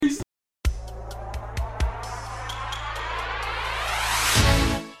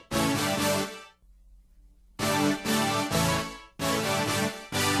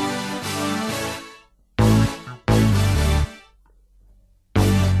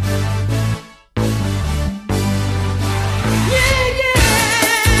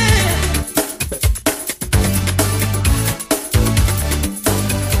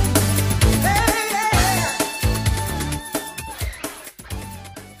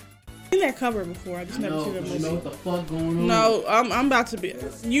that cover before. I just never seen that movie. You know what the fuck going on? No, I'm about to be.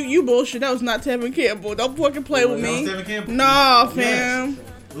 You bullshit. That was not Tevin Campbell. Don't fucking play with me. That was Tevin Campbell. Nah, fam. Yes.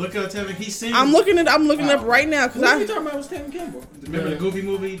 Look up Tevin. He's singing. I'm looking up right now because What are you talking about? Was Tevin Campbell? Remember the Goofy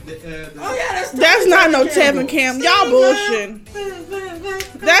movie? Oh yeah, that's not no Tevin Campbell. Y'all bullshit.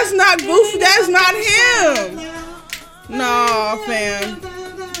 That's not Goofy. That's not him. Nah, fam.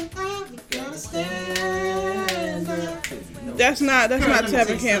 That's not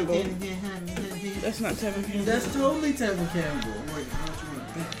Tevin Campbell. That's not Tevin Campbell. That's totally Tevin Campbell.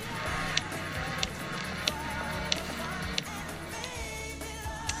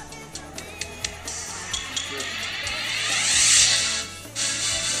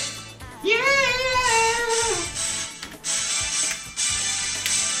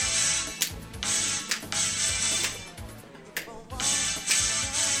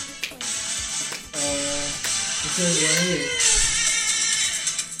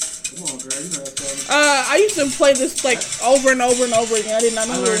 I used to play this like over and over and over again. I did not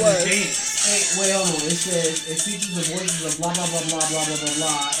know who it was. Hey, wait, hold on. It says it features the voices of blah blah blah blah blah blah blah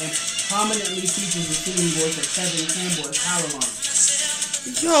blah, and prominently features the singing voice of Tevin Campbell as Howlon.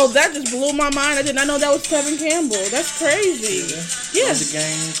 Yo, that just blew my mind. I did not know that was Tevin Campbell. That's crazy. Yeah. The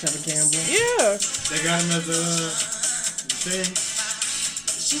game, Tevin Campbell. Yeah. They got him as a thing.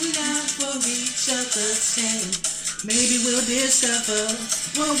 Shoot out for each other's sake. Maybe we'll discover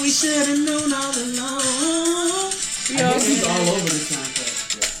what we should have known all along. I guess he's all over the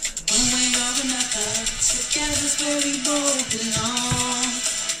soundtrack. One way or another, together's where we both belong.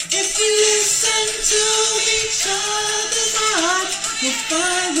 If we listen to each other's heart, we'll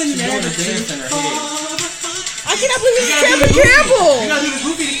find we're never too far. I cannot believe it's Tevin Campbell. You gotta do the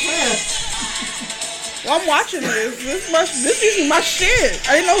Goofy class. Well, I'm watching this. This is my shit.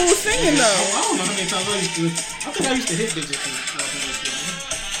 I didn't know who was singing though. I don't know how many times I used to. I think I used to hit bitches.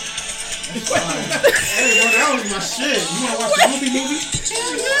 Hey, bro, that was my shit. You wanna watch the Goofy movie?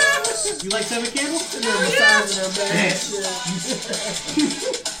 You like Tevin Campbell? I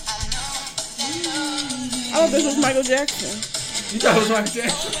thought this was Michael Jackson. You thought it was Michael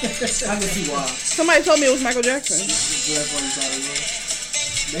Jackson? I can see why. Somebody told me it was Michael Jackson. So that's why you thought it was.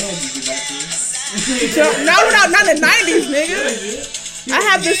 They had to get back to it. Not in the 90s, nigga. I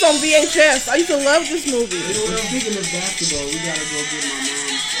have this on VHS. I used to love this movie. Speaking of basketball, we gotta go get my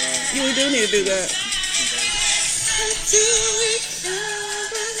mom's. We do need to do that.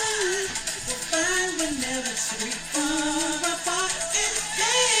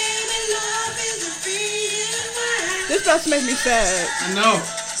 This about to make me sad. I know. I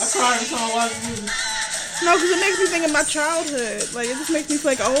cried every time I watch the movie. No, because it makes me think of my childhood. Like, it just makes me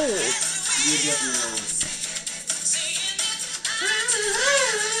feel like old. You're definitely old.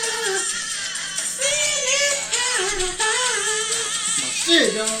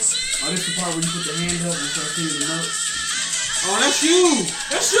 Shit, dog. Oh, this the part where you put the hand up and start singing the notes. Oh, that's you.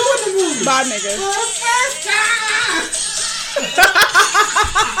 That's you in the movie. Bye, nigga. For the first time.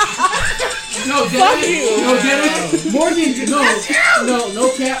 No, Fuck you. No, deadass. Morgan, no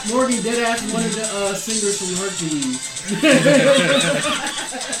cap. Morgan deadass one of the singers from Hercules.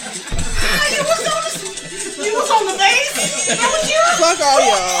 You was on the base. That was you. Fuck all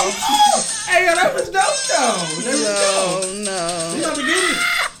y'all. Hey, yo, that was dope, though. That was dope. No. You about to get it.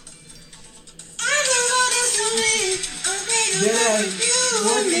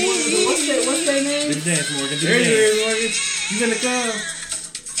 What's their name? The dance, Morgan. There you is, Morgan. He's in the crowd.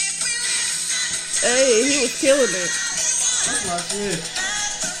 Hey, he was killing it. That's my shit.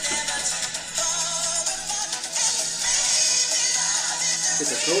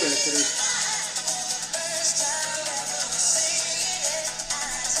 It's a Kodak for this.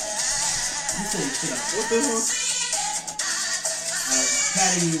 What the hell?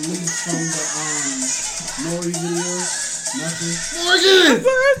 Patty leaves from the Nori video. Nothing. Morgan!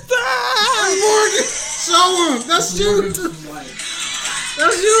 Birthday! Morgan! Show him! That's you! Morgan's wife.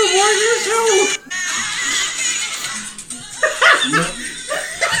 That's you, Morgan! Show him!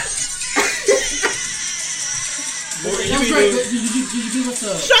 Morgan, you be doing... Did you give us a...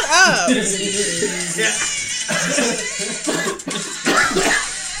 Shut up!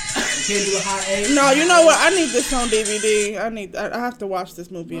 You can't do a high A? No, you know what? I need this on DVD. I have to watch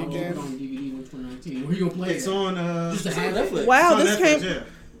this movie No, again. it's on DVD in 2019. Where you gonna play It's it? on, Just a half Netflix. Wow, It's on this Netflix, came- Yeah.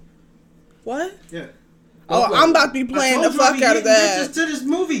 What? Yeah. Oh, I'm about to be playing the fuck out of that. To this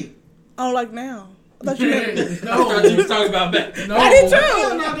movie. Oh, like now. I thought you meant... I thought you was talking about back. No. I did too.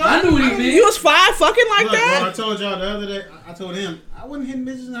 I knew what he meant. You was 5 fucking like Look, bro, I that? told y'all the other day, I told him, I wasn't hitting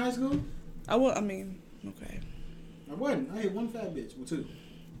bitches in high school. I mean, okay. I wasn't. I hit one fat bitch. Well, two.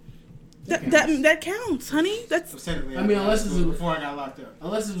 That counts, honey. That's So technically, I mean, unless it it's was before I got locked up.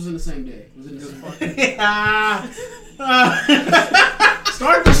 Unless it was in the same day. It was in the same day.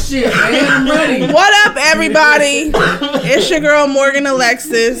 Start the shit, man. I'm ready. what up, everybody. It's your girl Morgan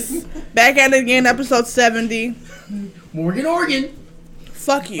Alexis. Back at it again, episode 70. Morgan Organ.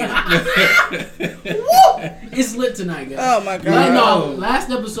 Fuck you. It's lit tonight, guys. Oh my god. No,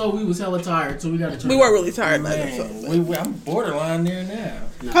 last episode we was hella tired, so we gotta turn. We were really tired last Man, episode. I'm borderline there now.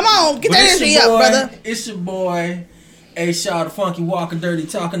 Come on, get But that it's energy your up, boy- brother. It's your boy, A-Shaw, the Funky Walker, Dirty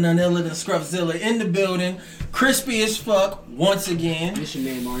Talking, none other than Scruffzilla in the building. Crispy as fuck, once again. This your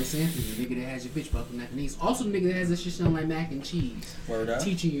man, Maury Sanford, the nigga that has your bitch buckle neck and knees. Also the nigga that has that shit sound like mac and cheese. Word up.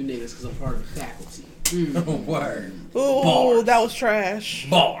 Teaching you niggas because I'm part of the faculty. Word. Ooh, Bars. that was trash.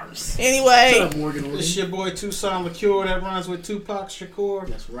 Bars. Anyway, Shut up, Morgan Organ. This your boy Tucson Liqueur that runs with Tupac Shakur.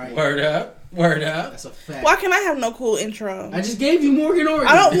 That's right. Word up. Word up. That's a fact. why can I have no cool intro? I just gave you Morgan Organ.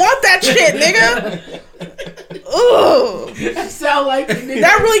 I don't want that shit, nigga. Ooh. That sound like the nigga.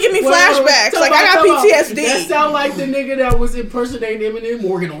 That really give me flashbacks. Like, I got PTSD. That sound like the nigga that was impersonating Eminem,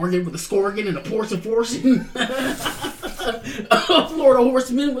 Morgan Organ with a scorpion and a portion. Florida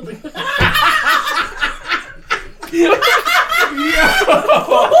Horseman with the.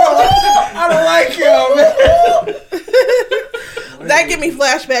 I don't like y'all, man. That give me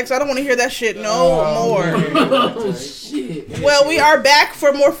flashbacks. I don't want to hear that shit no more. Oh shit. Well, we are back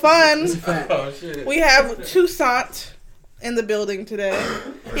for more fun. That's a fact. Oh, shit. We have Tucson in the building today,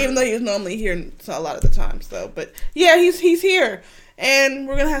 even though he's normally here a lot of the times, though. But yeah, he's here, and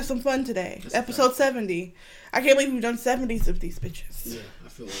we're gonna have some fun today. That's a Episode 70. I can't believe we've done 70s of these bitches. Yeah, I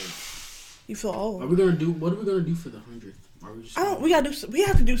feel old. You feel old. What are we gonna do for the 100th? Are we just We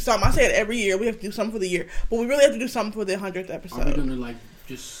have to do something. I say it every year. We have to do something for the year, but we really have to do something for the 100th Are we episode. gonna like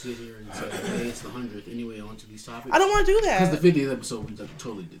just sit here and say, hey, it's the 100th anyway onto these topics? I don't want to do Because that. the 50th episode, we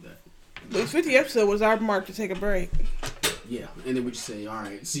totally did that. The 50th episode was our mark to take a break. Yeah, and then we just say, all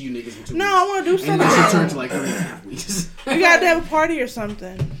right, see you niggas in 2 No, weeks. I want to do And that should turn to something. like 3.5 weeks. We got to have a party or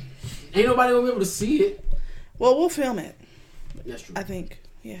something. Ain't nobody gonna be able to see it. Well, we'll film it. That's true. I think.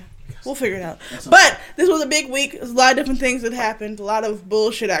 Yeah. We'll figure it out. That's But this was a big week. There's a lot of different things that happened. A lot of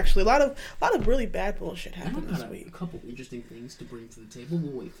bullshit, actually. A lot of really bad bullshit I happened this got a week. couple interesting things to bring to the table.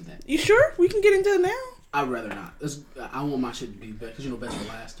 We'll wait for that. You sure? We can get into it now? I'd rather not. I want my shit to be better, because best for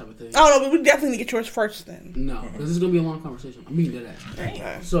last type of thing. Oh, no, but we definitely need to get yours first then. No, because this is gonna be a long conversation. I'm being dead ass.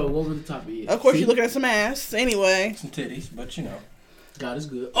 Okay. So what were the topic? Of course, you're looking at some ass. Anyway. Some titties, but you know. God is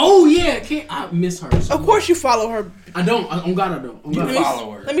good. Oh yeah, I miss her. So Of course, you follow her. I don't. On God, I don't. On You God.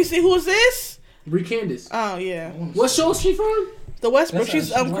 follow her. Let me see. Who is this? Brie Candace. Oh, yeah. What show is she from? The Westbrook. That's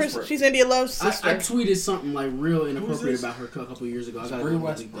She's her. She's Westbrook. She's India Love's sister. I tweeted something like real inappropriate this? about her a couple years ago. I gotta Brie go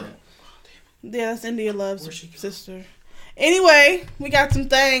delete Westbrook. that. Yeah, that's India Love's Where's she from? sister. Anyway, we got some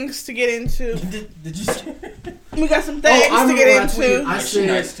things to get into. Did you say? We got some things I to remember get I tweeted. into. I She said,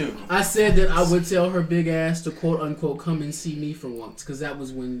 nice too. I said that I would tell her big ass to quote unquote come and see me for once, because that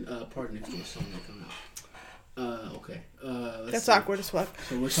was when Party Next Door song had come out. Okay. Let's That's see. awkward as fuck.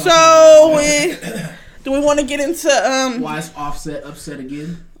 So we're talking So, do we want to get into why is Offset upset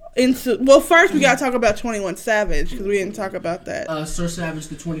again? well, first we gotta talk about 21 Savage because we didn't talk about that. Sir Savage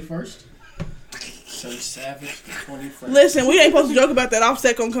the 21st. So Savage, the 21st. Listen, we ain't supposed to joke about that.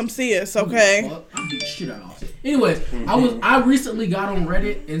 Offset gonna come see us, okay? Well, I'm beating shit out of Offset. Anyways, I recently got on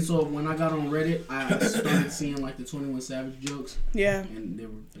Reddit, and so when I got on Reddit, I started seeing like the 21 Savage jokes, Yeah. and they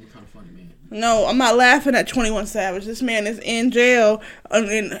were kind of funny, man. No, I'm not laughing at 21 Savage. This man is in jail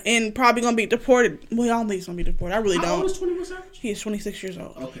and probably gonna be deported. Well, I don't think he's gonna be deported. I really How old don't. is 21 Savage? He is 26 years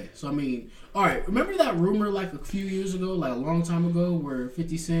old. Okay, so I mean, all right. Remember that rumor like a few years ago, like a long time ago, where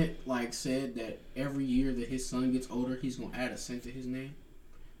 50 Cent like said that every year that his son gets older, he's gonna add a cent to his name.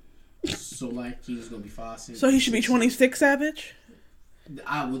 So like he's gonna be 5 cents. So he should be 26 Savage.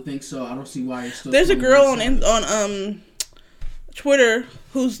 I would think so. I don't see why it's still. There's a 21 girl on Savage. Twitter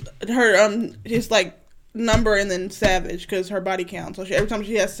who's her his like number and then Savage because her body count. So every time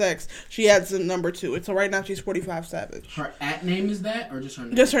she has sex, she adds a number to it. So right now she's 45 Savage. Her at name is that, or just her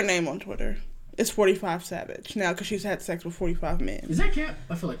name? Just her name on Twitter. It's 45 Savage now because she's had sex with 45 men. Is that Cap?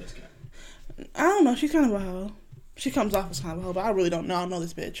 I feel like that's Cap. I don't know. She's kind of a hoe. She comes off as kind of a hoe, but I really don't know. I don't know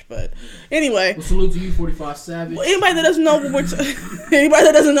this bitch, but anyway. Well, salute to you, 45 Savage. Well, anybody that doesn't know what anybody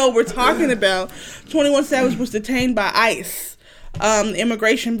that doesn't know what we're talking about, 21 Savage was detained by ICE.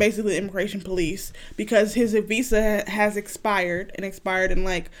 Immigration police, because his visa has expired in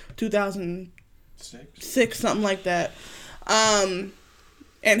like 2006, something like that. And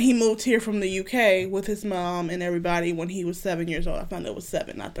he moved here from the UK with his mom and everybody when he was 7 years old. I found it was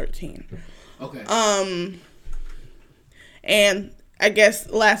 7, not 13. Okay. And I guess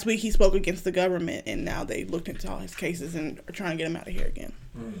last week he spoke against the government, and now they looked into all his cases and are trying to get him out of here again.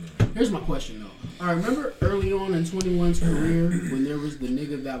 Here's my question though. All right, remember early on in 21's career when there was the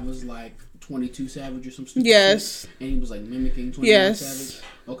nigga that was like 22 Savage or some stupid Yes. shit, and he was like mimicking 21 Yes. Savage?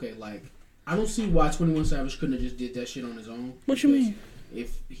 Okay, like I don't see why 21 Savage couldn't have just did that shit on his own. What you mean?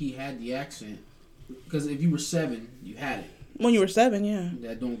 If he had the accent, because if you were 7, you had it. When you were 7, yeah.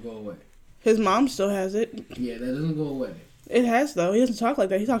 That don't go away. His mom still has it. Yeah, that doesn't go away. It has, though. He doesn't talk like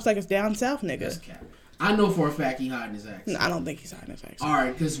that. He talks like it's down south That's nigga. cap. I know for a fact he hiding his accent. No, I don't think he's hiding his accent. All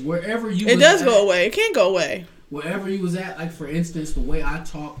right, because wherever you It was does at, go away. It can't go away. Wherever you was at, like for instance, the way I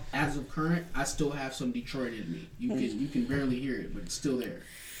talk as of current, I still have some Detroit in me. You can barely hear it, but it's still there.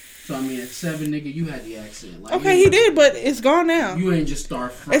 So I mean, at 7, nigga, you had the accent. Like, Okay, he did, but it's gone now. You ain't just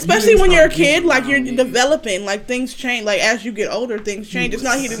start. Especially when you're a kid, like you're niggas. developing, like things change. Like as you get older, things change. It's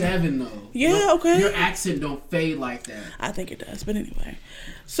not he didn't. 7 though. Yeah, No, okay. Your accent don't fade like that. I think it does, but anyway.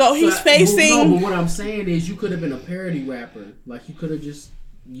 So he's facing. No, but what I'm saying is, you could have been a parody rapper. Like you could have just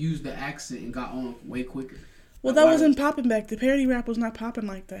used the accent and got on way quicker. Well, Like, that why- wasn't popping back. The parody rap was not popping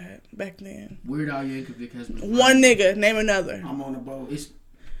like that back then. Weird Al Yankovic has been One nigga, name another. I'm on a boat. It's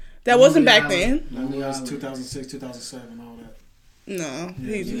That wasn't Lonely back Island. then. That Lonely was Island. 2006, 2007, all that. No,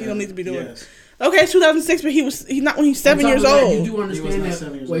 Yes, he don't need to be doing it. yes. Okay, 2006, but he's not when he's 7 years You old. do He was understand not that.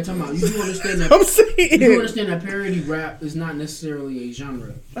 7 years Wait, old. time out. You do understand that. I'm You do saying. understand that parody rap is not necessarily a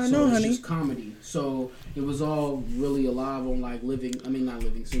genre. I So know, it's honey. just comedy. So it was all really alive on like not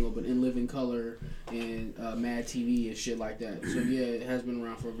Living Single, but in Living Color and Mad TV and shit like that. So yeah, it has been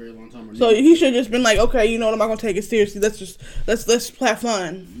around for a very long time. So he should have just been like, okay, you know what? I'm not gonna take it seriously. Let's have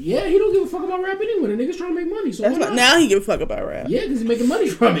fun. yeah, he don't give a fuck about rap anyway. The nigga's trying to make money. So That's why not, not? now he give a fuck about rap. Yeah, because he's making money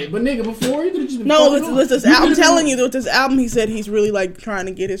from it. But nigga, before he could have just been No, fucking with off. this You album, I'm could've telling been- you, with this album, he said he's really like trying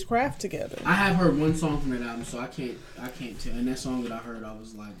to get his craft together. I have heard one song from that album, so I can't tell. And that song that I heard, I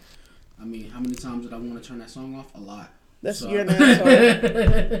was like, I mean, how many times did I want to turn that song off? A lot. That's So- you're an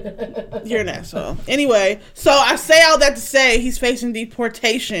asshole. You're an asshole. Anyway, so I say all that to say he's facing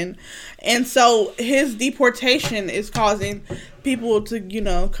deportation, and so his deportation is causing people to, you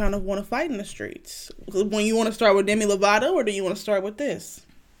know, kind of want to fight in the streets. When you want to start with Demi Lovato, or do you want to start with this?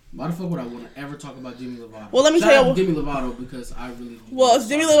 Why the fuck would I want to ever talk about Demi Lovato? Well, let me Shout tell you- out to Demi Lovato because I really. Well, it's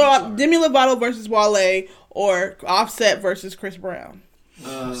Demi Lovato versus Wale, or Offset versus Chris Brown.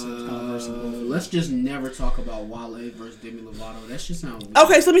 Let's just never talk about Wale versus Demi Lovato. That shit sounds weird.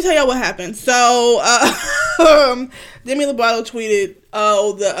 Okay, so let me tell y'all what happened. So, Demi Lovato tweeted,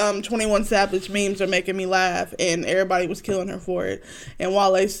 "Oh, the 21 Savage memes are making me laugh," and everybody was killing her for it. And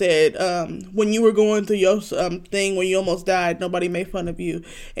Wale said, "When you were going through your thing when you almost died, nobody made fun of you."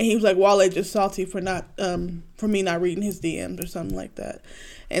 And he was like, "Wale just salty for me not reading his DMs or something like that."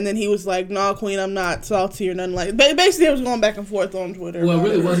 And then he was like, "No, Queen, I'm not salty or nothing like." Basically, it was going back and forth on Twitter. Well, it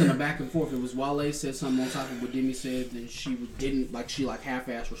really about wasn't a back and forth. It was Wale said something on top of what Demi said, then she didn't she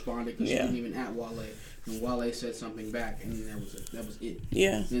half-ass responded because Yeah. she wasn't even at Wale. And Wale said something back, and then that was it.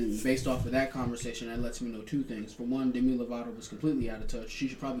 Yeah. And based off of that conversation, that lets me know two things. For one, Demi Lovato was completely out of touch. She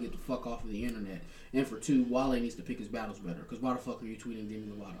should probably get the fuck off of the internet. And for two, Wale needs to pick his battles better. Because why the fuck are you tweeting Demi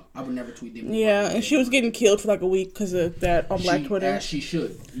Lovato? I would never tweet Demi Lovato. Yeah, and she was getting killed for like a week because of that on Black Twitter. As she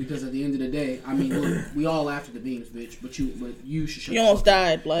should. Because at the end of the day, I mean, look, we all laughed at the beams, bitch. But you should shut You the almost fuck up.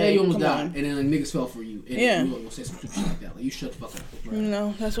 died, like, Yeah, you almost come died. on. And then niggas fell for you. And Yeah. you gonna say some stupid shit like that. Like, you shut the fuck up. Right.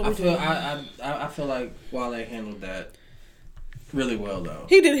 No, that's what I we feel do. I feel like Wale handled that really well though.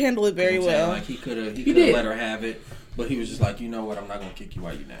 He did handle it very You know what I'm saying? well. Like he could have did. let her have it, but he was just like, you know what, I'm not gonna kick you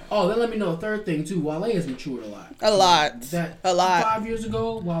while you down. Oh, then let me know a third thing too. Wale has matured a lot. A lot. A lot. 5 years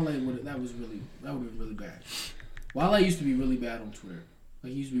ago, Wale would have been really bad. Wale used to be really bad on Twitter.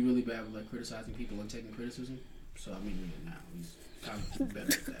 Like he used to be really bad with like criticizing people and taking criticism. So I mean, yeah, now he's kind of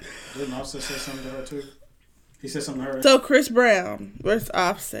better at that. Didn't Offset say something to her too? He said something to her. So Chris Brown versus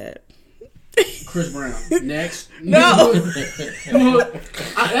Offset. Chris Brown next. No.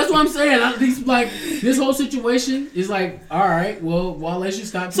 That's what I'm saying. This whole situation is like, all right, well, Wale should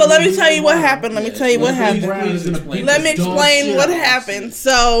stop. So let me tell you what Brown. happened. Let me tell you what happened. Let me explain what happened.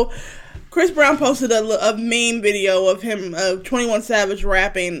 So Chris Brown posted a meme video of him, of 21 Savage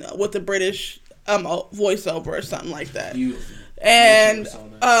rapping with a British voiceover or something like that. Beautiful. And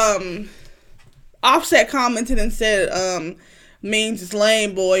I saw Offset commented and said, memes is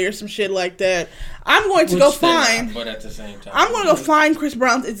lame, boy, or some shit like that. I'm going to go find. But at the same time, I'm going to go find Chris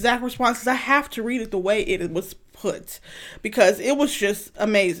Brown's exact response because I have to read it the way it was put because it was just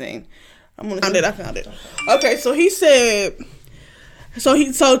amazing. I found it. Okay, so he said, So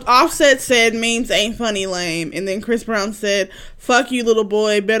Offset said memes ain't funny, lame, and then Chris Brown said, "Fuck you, little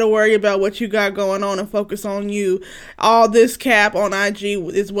boy. Better worry about what you got going on and focus on you. All this cap on IG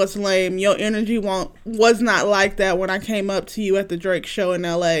is what's lame. Your energy was not like that when I came up to you at the Drake show in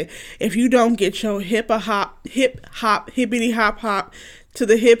LA. If you don't get your hippity hop hop to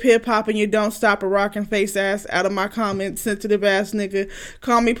the hip hop and you don't stop a rockin' face ass out of my comments, sensitive ass nigga.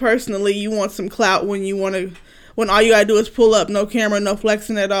 Call me personally. You want some clout when all you gotta do is pull up, no camera, no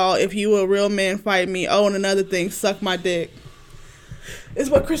flexing at all. If you a real man, fight me. Oh, and another thing, suck my dick." Is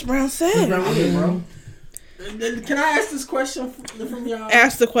what Chris Brown said. Bro. Can I ask this question from y'all?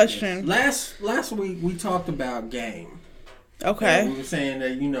 Ask the question. Last week we talked about Game. Okay. And we were saying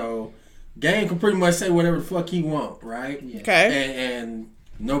that Game can pretty much say whatever the fuck he want, right? Yeah. Okay. And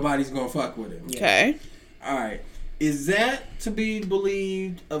nobody's gonna fuck with him. Okay. All right. Is that to be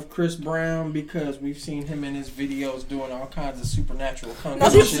believed of Chris Brown because we've seen him in his videos doing all kinds of supernatural kung fu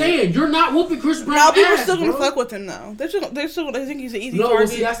That's what I'm saying. You're not whooping Chris Brown. No, people are still gonna fuck with him though. They're still they think he's an easy target. No,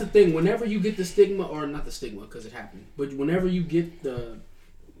 see, that's the thing. Whenever you get the stigma, or not the stigma because it happened, but whenever you get the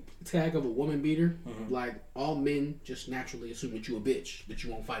tag of a woman beater, like all men just naturally assume that you a bitch, that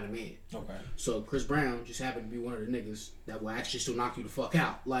you won't fight a man. Okay. So Chris Brown just happened to be one of the niggas that will actually still knock you the fuck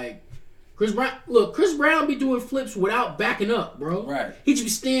out. Like Chris Brown be doing flips without backing up, bro. Right. He just be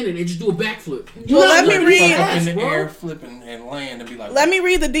standing and just do a backflip. Well, let me read in the air, flipping and land and be like. Let me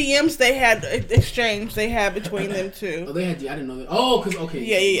read the DMs they had exchanged. They had between them two. Oh, they had. I didn't know that. Oh, cause okay.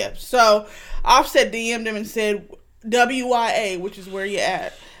 Yeah. So Offset DM'd him and said, "WYA, which is where you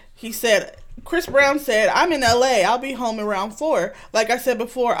at." He said, Chris Brown said, "I'm in LA. I'll be home around 4. Like I said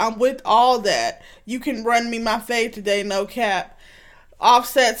before, I'm with all that. You can run me my fade today, no cap."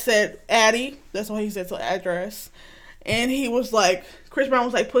 Offset said, "Addy," that's what he said, so address. And he was like, Chris Brown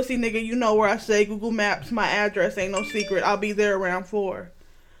was like, "Pussy nigga, you know where I stay. Google Maps, my address, ain't no secret. I'll be there around 4.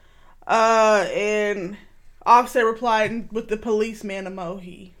 And Offset replied with the policeman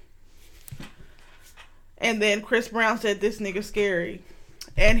emoji. And then Chris Brown said, "This nigga scary."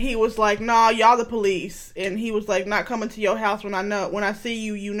 And he was like, "Nah, y'all the police." And he was like, "Not coming to your house when I see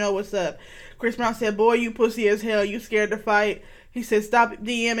you, you know what's up." Chris Brown said, "Boy, you pussy as hell. You scared to fight." He said, "Stop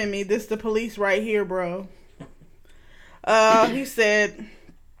DMing me. This the police right here, bro." He said,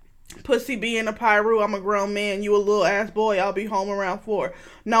 "Pussy be in a Pyru. I'm a grown man. You a little ass boy. I'll be home around 4.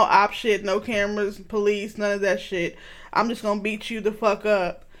 No op shit, no cameras, police, none of that shit. I'm just gonna beat you the fuck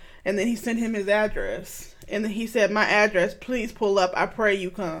up." And then he sent him his address. And then he said, "My address, please pull up. I pray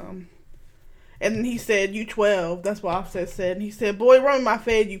you come." And then he said, "You 12. That's what Offset said. And he said, "Boy, run my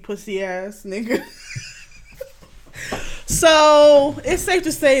fade, you pussy ass nigga." So it's safe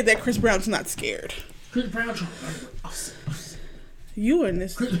to say that Chris Brown's not scared. Chris Brown. You in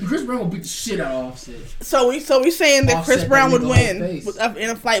this? Chris Brown will beat the shit out of Offset. So we saying that Offset Chris Brown would win in in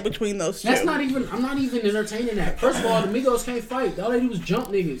a fight between those two. That's not even. I'm not even entertaining that. First of all, the Migos can't fight. All they do is jump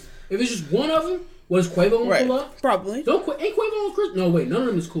niggas. If it's just one of them, was Quavo gonna pull up? Probably. Ain't Quavo on Chris? No, wait. None of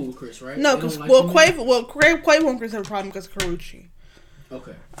them is cool with Chris, right? No, because Quavo and Chris have a problem because of Karrueche.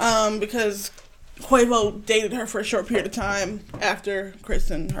 Okay. Because Quavo dated her for a short period of time after Chris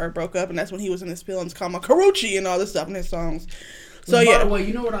and her broke up, and that's when he was in his feelings, calling her Karrueche and all this stuff in his songs. So by yeah. the way,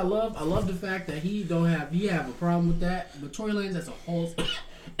 you know what I love? I love the fact that he have a problem with that. But Tory Lanez has a whole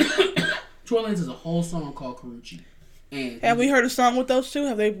Tory Lanez has a whole song called Karrueche. And have we heard a song with those two?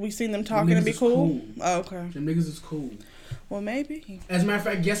 Have we seen them talking and be cool? Oh, okay. Them niggas is cool. Well, maybe. As a matter of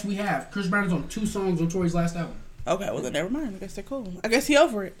fact, yes, we have. Chris Brown is on 2 songs on Tory's last album. Okay, well then never mind. I guess they're cool. I guess he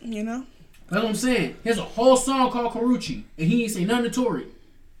over it, you know? That's what I'm saying. He has a whole song called Karrueche, and he ain't say nothing to Tory.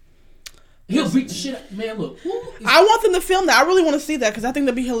 He'll beat the shit out. Man, look. I want them to film that. I really want to see that because I think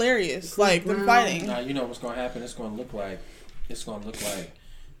that'd be hilarious. Like them fighting. Nah, you know what's gonna happen? It's gonna look like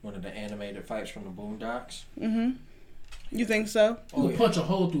one of the animated fights from the Boondocks. Mm-hmm. You think so? He'll punch a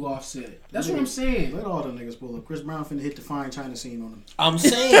hole through Offset. That's what I'm saying. Let all the niggas pull up. Chris Brown finna hit the Fine China scene on him. I'm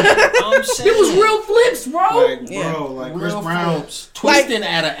saying. It was real flips, bro. Chris Brown flips. Twisting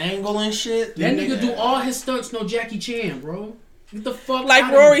at an angle and shit. That nigga do all his stunts, no Jackie Chan, bro. Get the fuck like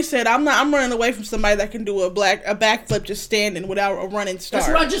out Rory said, I'm running away from somebody that can do a backflip just standing without a running start.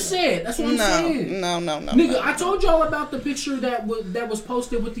 That's what I just said. That's what I'm saying. No. Nigga, I told y'all about the picture that was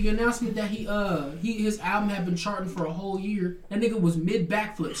posted with the announcement that his album had been charting for a whole year. That nigga was mid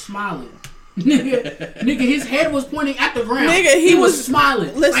backflip, smiling. Nigga, his head was pointing at the ground. Nigga, he was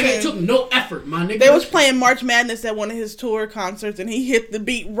smiling. listen, Like it took no effort, my nigga. They was playing March Madness at one of his tour concerts, and he hit the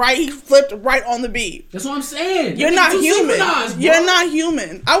beat right. He flipped right on the beat. That's what I'm saying. You're That not nigga human. synchronized, bro. You're not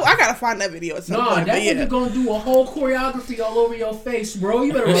human. I gotta find that video at some Nah, point. that but yeah. nigga gonna do a whole choreography all over your face, bro.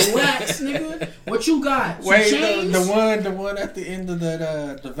 You better relax, nigga. What you got? Some Wait, chains? the one at the end of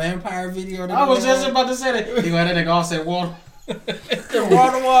the vampire video. I was just about to say that. He got that nigga all said, "Well, the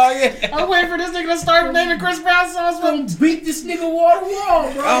wall to wall. Yeah, I'm waiting for this nigga to start naming Chris Brown songs." Gonna beat this nigga wall to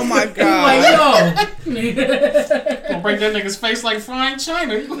wall, bro. Oh my Like, god. yo. Gonna break that nigga's face like frying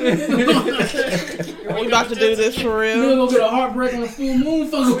china. We about to do this for Nigga real. gonna get a heartbreak on a full moon,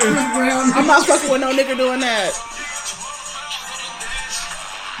 fuck with Chris Brown. I'm not fucking with no nigga doing that.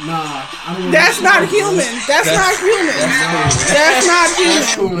 Nah, I don't That's not human. That's not human. That's not human.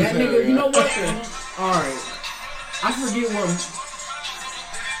 cool. That nigga, you know what? Alright. I forget what.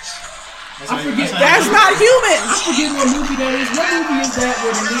 That's not human. I forget what movie that is. What movie is that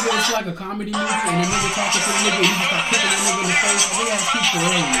where the nigga is like a comedy movie and the nigga talking to the nigga and he just start kicking that nigga in the face? I think that's Keith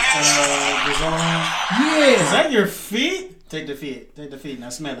Is Is that your feet? Take the feet. Take the feet. Now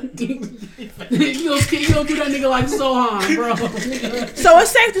smell it. You don't do that nigga like Sohan, bro. So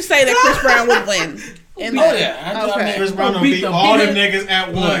it's safe to say that Chris Brown would win. In Oh that. yeah, Okay. Chris Brown done Beat beat the all them beat. niggas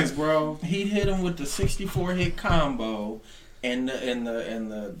at once, bro. he hit him with the 64 hit combo and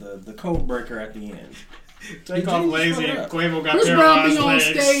the code breaker at the end. Take off lazy and Quavo got Chris Brown be paralyzed on legs.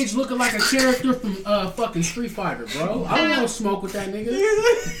 stage looking like a character from fucking Street Fighter, bro. I don't want to smoke with that nigga.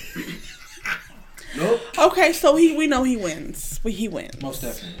 Nope. Okay, so we know he wins. He wins. Most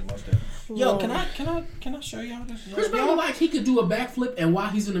definitely. Yo, can I show y'all this? Chris Brown look like he could do a backflip and while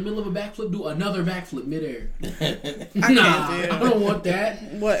he's in the middle of a backflip, do another backflip midair. I Nah, can't do I it. don't want that.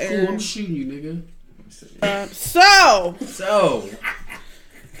 What? Cool, Aaron? I'm shooting you, nigga. So So,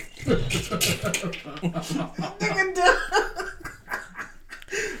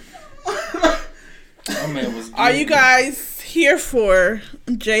 my man was. are you guys here for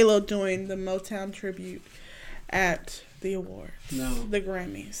J-Lo doing the Motown tribute at the awards? No. The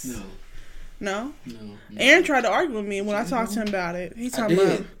Grammys? No. No? No. Aaron tried to argue with me when I talked to him about it. He I talking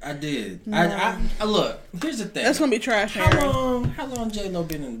about did. I did. No. I look. Here's the thing. that's gonna be trash, Aaron. How long J-Lo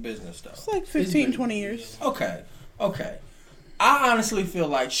been in the business though? It's like 15, 20 years. Okay. I honestly feel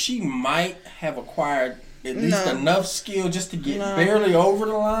like she might have acquired at least No. enough skill just to get No. barely over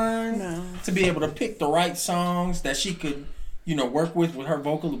the line No. to be able to pick the right songs that she could, work with her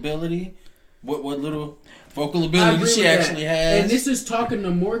vocal ability. What little vocal I ability agree she with that. actually has. And this is talking to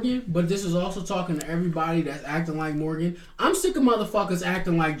Morgan, but this is also talking to everybody that's acting like Morgan. I'm sick of motherfuckers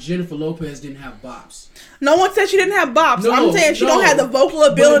acting like Jennifer Lopez didn't have bops. No one said she didn't have bops. No, I'm saying she no. don't have the vocal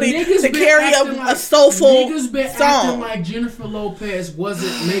ability But niggas to been carry acting a like- soulful Niggas been acting song. like Jennifer Lopez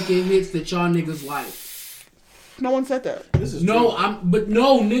wasn't making hits that y'all niggas like. No one said that. This is No, true. but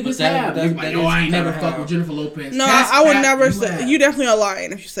niggas that- have. that- Niggas like, that no, is I ain't never kinda fuck how- with Jennifer Lopez. No, That's I would cap never you say. have. You definitely are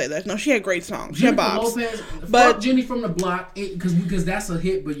lying if you say that. No, she had great songs. She had Jennifer bops. Lopez, But- fuck Jenny from the Block, because that's a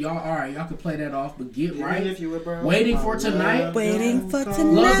hit. But y'all, all right, y'all can play that off. But get Even right. if you were brown, Waiting for I tonight. love Waiting for you.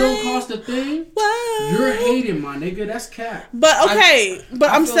 tonight. Love don't cost a thing. Whoa. You're hating, my nigga. That's cap. But okay, but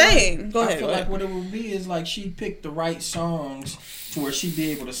I I'm feel saying, like, go I ahead. feel Go like ahead. what it would be is like she picked the right songs to where she'd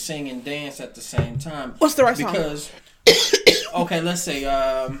be able to sing and dance at the same time. What's the right song? Because okay, let's say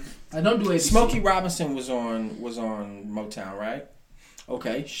I don't do ABC. Smokey Robinson was on Motown, right?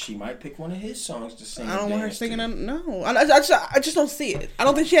 Okay, she might pick one of his songs to sing. I don't and want her dance singing. to. No, I just don't see it. I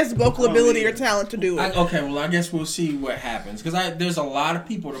don't think she has the vocal ability or talent to do it. Okay, well, I guess we'll see what happens because there's a lot of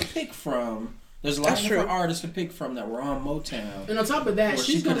people to pick from. There's a lot That's of different true. artists to pick from that were on Motown. And on top of that, Where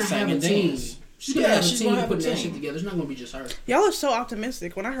she's she gonna could've have sang a and team. danced. She's gonna Yeah, have a she's team gonna have a putting that team. shit together. It's not gonna be just her. Y'all are so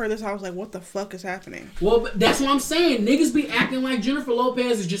optimistic. When I heard this, I was like, "What the fuck is happening?" Well, but that's what I'm saying. Niggas be acting like Jennifer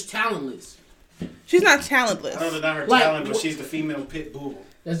Lopez is just talentless. She's not talentless. I don't deny her Like, talent, but she's the female pit bull.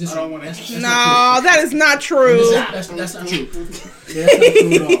 That's just. I don't wanna- that's No, not that is not true. true. That's not true. Yeah, that's not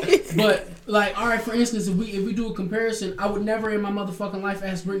true at all. But like, all right, for instance, if we do a comparison, I would never in my motherfucking life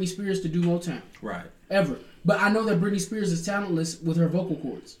ask Britney Spears to do Motown Right. ever. But I know that Britney Spears is talentless with her vocal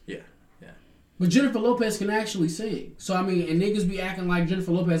cords. Yeah. But Jennifer Lopez can actually sing. So, I mean, and niggas be acting like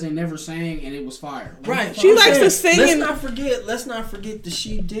Jennifer Lopez ain't never sang and it was fire. Right. She I'm likes saying, to sing Let's and- not forget that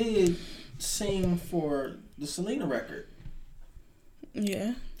she did sing for the Selena record.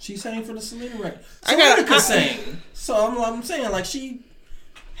 Yeah. She sang for the Selena record. I Selena gotta- could sing. So I'm saying like she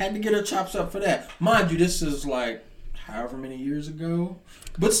had to get her chops up for that. Mind you, this is like however many years ago,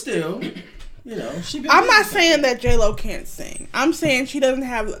 but still, she. I'm not saying that J-Lo can't sing. I'm saying she doesn't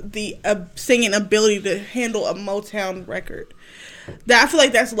have the singing ability to handle a Motown record. That I feel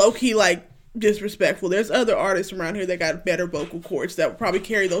like that's low key like disrespectful. There's other artists around here that got better vocal cords that would probably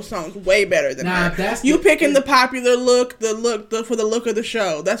carry those songs way better than Nah, her. that's You the- picking the popular look, for the look of the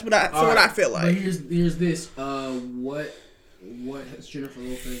show. That's what I feel But like. here's this. What has Jennifer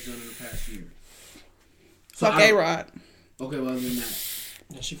Lopez done in the past year? Fuck A-Rod. Okay, well, other than that.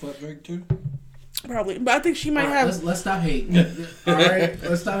 Did she fuck Drake too? Probably. But I think she might have... Let's stop hating. Alright,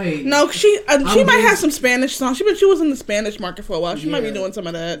 let's stop hating. No, she might being- have some Spanish songs. She was in the Spanish market for a while. She might be Yeah. doing some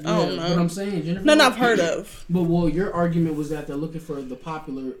of that. I Yeah, don't but know. I'm saying Jennifer None Lopez, I've heard of. But well, your argument was that they're looking for the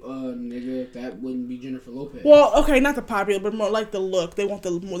popular nigga. That wouldn't be Jennifer Lopez. Well, okay, not the popular, but more like the look. They're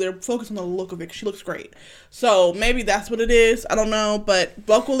focused on the look of it. She looks great. So maybe that's what it is. I don't know. But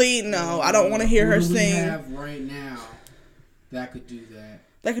vocally, no, I don't want to hear her Who do we sing. have right now that could do that?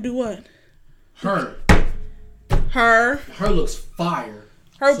 That could do what? Her looks fire.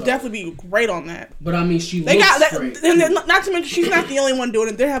 Her So- definitely be great on that. But I mean, she They looks got that, great. and then, not to mention she's not the only one doing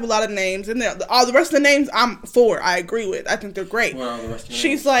it. They have a lot of names, and all the rest of the names I'm for. I agree with. I think they're great. Well, the rest of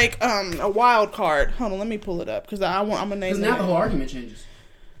She's like a wild card. Hold on, let me pull it up because I'm gonna name Because it. now the whole argument changes.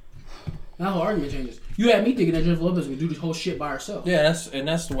 You had me thinking that Jennifer Lopez would do this whole shit by herself. Yeah,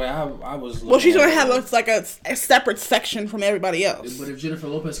 that's the way I was. Well, she's looking gonna at have it. a separate section from everybody else. But if Jennifer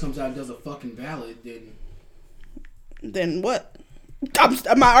Lopez comes out and does a fucking ballad, Then what?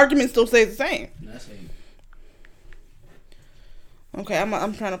 My argument still stays the same. that's hate. Okay,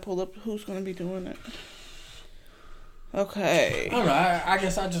 I'm trying to pull up who's gonna be doing it. Okay, I don't know. I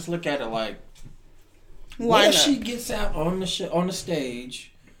guess I just look at it like, line what if up. she gets out on the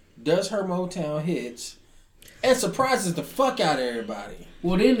stage, does her Motown hits, and surprises the fuck out of everybody?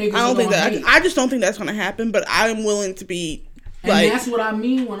 Well, then niggas I don't think gonna that. hate. I just don't think that's gonna happen. But I'm willing to be And like. that's what I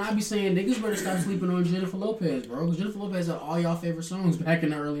mean when I be saying niggas better stop sleeping on Jennifer Lopez, bro. Because Jennifer Lopez had all y'all favorite songs back in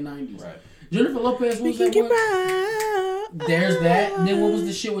the early 90s. Right. Jennifer Lopez We was can that get one. right. There's that. And then what was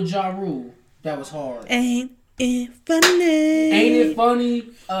the shit with Ja Rule? That was hard. Ain't it funny? Ain't it funny?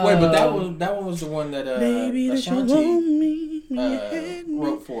 Wait, but that one was the one that Baby, that you want Ashanti me. when you had me.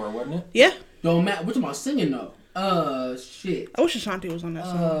 wrote for, wasn't it? Yeah, Don't matter. We're talking about singing though. Shit. I wish Ashanti was on that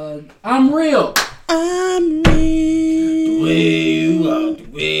song. I'm real. I'm real. you walk, the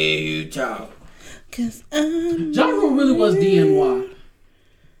way you talk. 'Cause I'm Ja Rule really was DNY.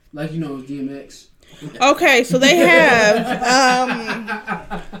 Like, you know, it was DMX. Okay, so they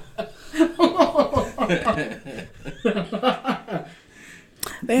have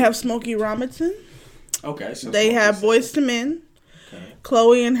they have Smokey Robinson. Okay, so They have Boyz II Men. Okay.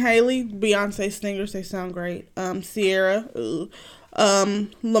 Chloe and Haley, Beyonce singers, they sound great. Sierra,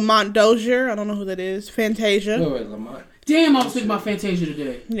 Lamont Dozier, I don't know who that is. Fantasia, Wait, Lamont. Damn, I was thinking about Fantasia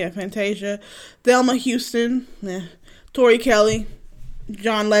today. yeah, Fantasia. Thelma Houston, Tori Kelly,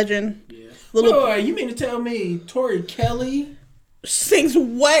 John Legend. Yeah. Little Wait, you mean to tell me Tori Kelly? sings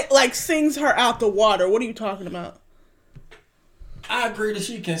sings her out the water. What are you talking about? I agree that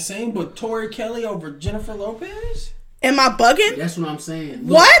she can sing, but Tori Kelly over Jennifer Lopez? Am I bugging? That's what I'm saying.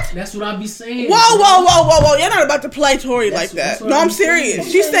 What? That's what I be saying. Whoa! You're not about to play Tori like that. that's what No, I'm I'm saying. serious.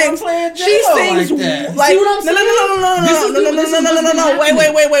 I'm She saying I'm sings. playing She J-Lo sings like that. like See what I'm saying? no. Wait.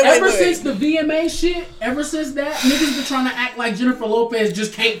 Ever since the VMA shit, ever since that, niggas been trying to act like Jennifer Lopez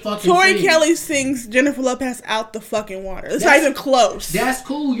just can't fucking Tori sing. Kelly sings Jennifer Lopez out the fucking water. It's not even close. That's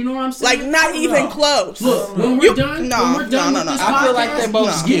cool. You know what I'm saying? Like not even close. Look, when we're You- done, no, when we're done no, with no. this I feel like podcast, they both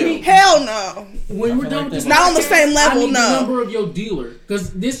No. skilled. Hell no. when we're feel done like with this they- Not on the podcast, same level, I need no. the number of your dealer,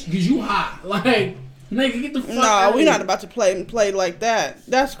 cause you high. Like, nigga, get the fuck out No, of we're here. not about to play like that.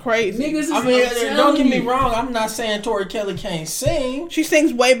 That's crazy. Niggas is I mean, I'm don't get telling me you. wrong. I'm not saying Tori Kelly can't sing. She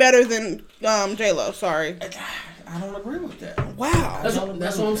sings way better than J-Lo. Sorry. I don't agree with that. Wow. That's what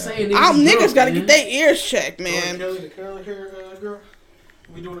I'm saying. Niggas drunk, gotta man. get their ears checked, man. Kelly, the curly hair girl.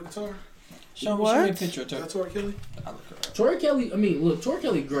 We doing the guitar. Show me What? a picture of Is that Tori Kelly? Tori Kelly, I mean, look, Tori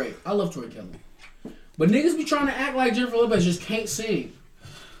Kelly great. I love Tori Kelly. But niggas be trying to act like Jennifer Lopez just can't sing.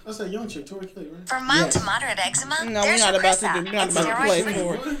 That's that young chick, Tori Kelly, right? For mild Yes. to moderate eczema, No, we're there's not about to Eucrisa. do. We're not It's about to play steroid-free.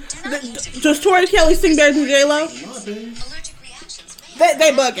 for it. Do not use it. Does Tori Kelly sing better than J-Lo? In my opinion. Allergic reactions may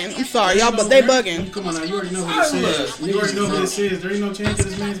They bugging. I'm sorry, y'all, but they bugging. Come on now, you already know what this is. You already know what this is. There ain't no change to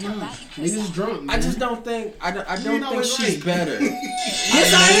this man's mind. Niggas drunk, man. I just don't think. I don't think always she's right. better.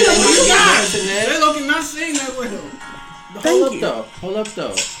 Yes, I am. What you got? J-Lo cannot sing that well. Hold up though. Hold up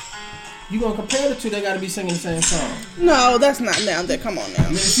though. You gonna compare the two? They gotta be singing the same song. No, that's not now. Come on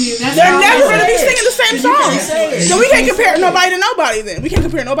now. See, that's They're how I never say gonna be it. singing the same say it. song. So we can't compare nobody to nobody then. We can't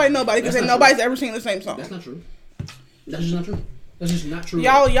compare nobody to nobody because That's not nobody's ever singing the same song. That's not true. That's just not true. That's just not true.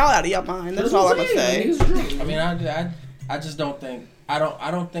 Y'all out of your mind. That's all I'm gonna say. Niggas drunk. I mean, I just don't think. I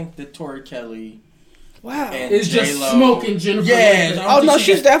don't think that Tori Kelly Wow. and It's just J-Lo. smoking Jennifer. Yeah. Lopez. I don't Oh no, think she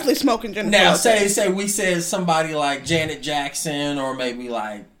she's got- definitely smoking Jennifer. Now, Lopez. say we said somebody like Janet Jackson or maybe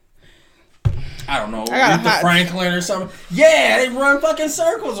like, I don't know, I got a Aretha hot- Franklin or something. Yeah, they run fucking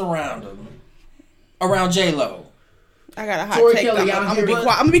circles around them. Around J-Lo. I got a hot Tori take. Kelly I'm out gonna here- be quiet.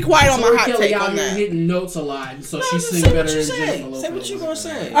 I'm gonna be quiet on Tori my hot Kelly take out on here that. hitting notes a lot, so No, she just sings say what better you than say. Jennifer Lopez. Say what you gonna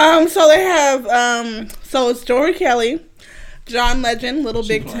say. So they have so it's Tori Kelly, John Legend, Little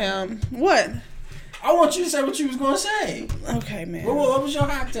Big playing. Town. What? I want you to say what you was gonna say. Okay, man. What was your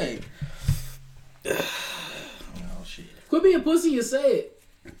hot take? Oh shit. Quit being pussy and say it.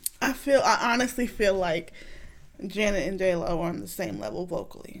 I honestly feel like Janet and J-Lo are on the same level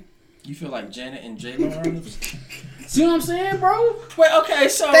vocally. You feel like Janet and J-Lo are on the... See what I'm saying, bro? Wait, okay,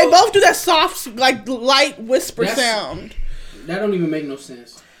 so... They both do that soft, like light whisper That's- sound. That don't even make no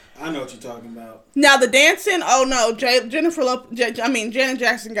sense. I know what you're talking about. Now the dancing, oh no, Janet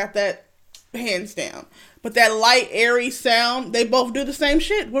Jackson got that hands down. But that light, airy sound, they both do the same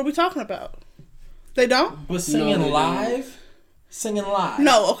shit. What are we talking about? They don't? But singing No, they live? Singing live.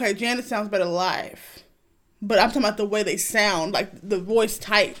 No, okay, Janet sounds better live. But I'm talking about the way they sound, like the voice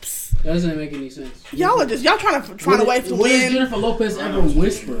types. That doesn't make any sense. Y'all trying to wait to When does win. Jennifer Lopez ever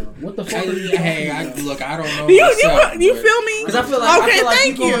whisper? What the fuck are you Hey, talking about? look, I don't know You myself, you but- feel me? Because I feel like okay,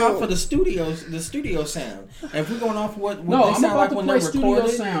 thank you're going you. off for the studio sound. And if we're going off what No, they I'm sound about like to when play they're studio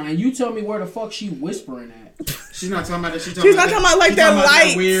recorded. sound, and you tell me where the fuck she whispering at. She's not talking about that. She's She's not talking about like she's that talking about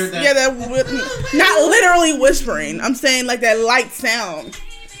light. weird. Yeah, not literally whispering. I'm saying like that light sound.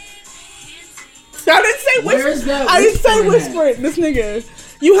 I didn't say Where is whispering. that I didn't say whispering whispering. This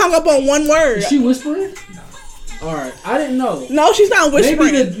nigga, you hung up on one word. Is she whispering? All right, I didn't know. No, she's not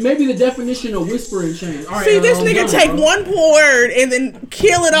whispering. Maybe the definition of whispering changed. All right, See, this I'm nigga done, take bro. one word and then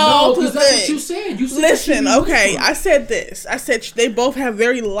kill it all No, to the because that's what thing. you said. You said Listen, that she okay, whispering. I said this. I said they both have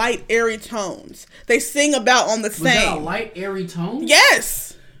very light, airy tones. They sing about on the Was that a same. light, airy tone? Yes.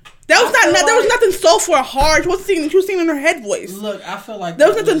 That was I not. feel There was like- nothing soulful or hard. She was singing in her head voice. Look, I feel like There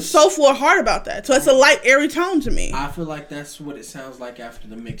was that nothing soulful or hard about that. So it's a light, airy tone to me. I feel like that's what it sounds like after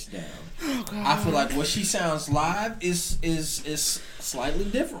the mix down. Oh, God. I feel like what she sounds live is slightly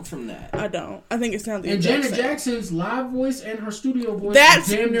different from that. I don't. I think it sounds the And exact Janet same. Jackson's live voice and her studio voice That's-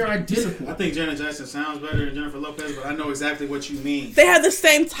 is damn near identical. I think Janet Jackson sounds better than Jennifer Lopez, but I know exactly what you mean. They have the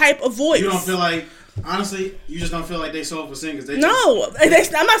same type of voice. You don't feel like, honestly, you just don't feel like they soulful singers. They No,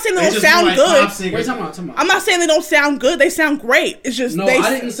 I'm not saying they they don't just sound feel like good. pop singers. Wait, talking about. I'm not saying they don't sound good. They sound great. It's just No, they. I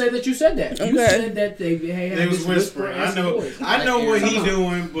didn't say that you said that. You Okay. said that they had They was this whispering. I know, voice. I know what he Come on.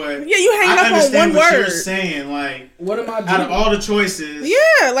 doing, but Yeah, you hanging I up on understand one what word. you're saying. Like, What am I doing? out of all the choices,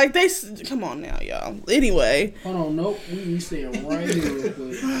 Yeah, like they. Come on now, y'all. Anyway. Hold on, nope. We staying right here real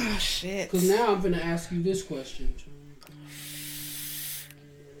quick. Oh shit. Because now I'm gonna ask you this question.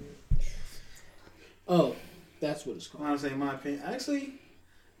 Oh, that's what it's called. honestly, in my opinion, actually,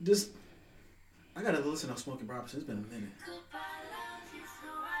 just I gotta listen to Smokey Robinson. It's been a minute.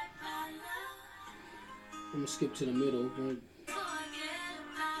 I'm gonna skip to the middle.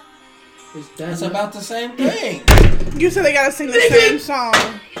 That's about the same thing. You said they gotta sing the same song.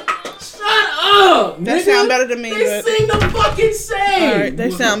 Shut up! That nigga. sound better to me. They But sing the fucking same. all right,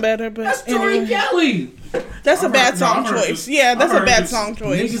 they sound better. But That's Tori anyway. Kelly. That's a I've bad heard- no, song I've heard choice. this- Yeah, that's I've a heard bad this. song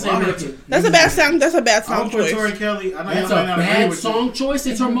choice. Niggas ain't making. That's a bad song. That's a bad I song would put choice. Tori Kelly. I know That's y'all a might not agree bad with song choice.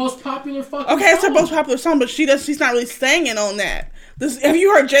 It's her most popular fucking Okay, it's her song. most popular song, but she's not really singing on that. Have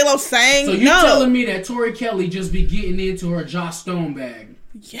you heard J-Lo sing? So you No. telling me that Tori Kelly just be getting into her Joss Stone bag?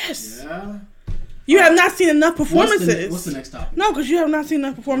 Yes. you. Yeah. You have not seen enough What's performances. the next topic? No, because you have not seen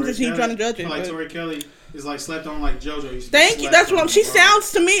enough performances. Tori And you're trying to Kelly, judge it. I feel like but- Tori Kelly is like slept on like JoJo used to be Thank you. slept That's what on, she bro.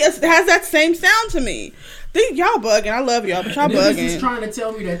 sounds to me. It has that same sound to me. Y'all bugging. I love y'all, but y'all Niggas is bugging. trying to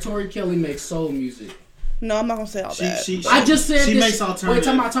tell me that Tori Kelly makes soul music. No, I'm not gonna say all that. I just said she this. makes alternative.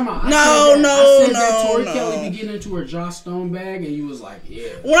 Wait, time out. I No, said that, no, I said that no, Tori no. Kelly be getting into her Joss Stone bag, and you was like, yeah.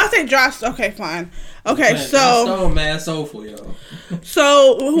 When I say Josh, okay, fine. Okay, Man, so Stone, man, soulful, yo.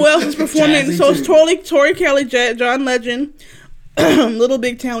 who else is performing? Jazzy So it's too. Tori Kelly, John Legend, Little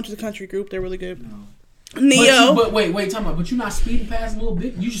Big Town, which is a country group. They're really good. Neo, But wait, time out. But you're not speeding past a little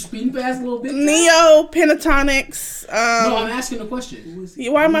bit. You just speeding past a little bit. Neo, Pentatonics. No, I'm asking the question.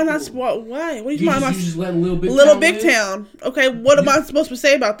 Why am I not? Why? What are you You talking about? just letting Little Big Little Town Big live? Town. Okay, what am I supposed to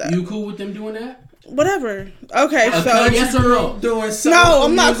say about that? You cool with them doing that? Whatever. Okay, so Yes or no? Doing No,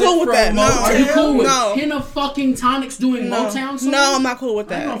 I'm not cool with that. No. Are you cool with No. Henna fucking Tonics doing no, Motown songs? no, I'm not cool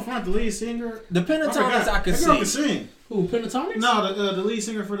with I ain't gonna that. front the lead singer. The Pentatonics I could That girl see. can sing. Who, Pentatonics? No, the lead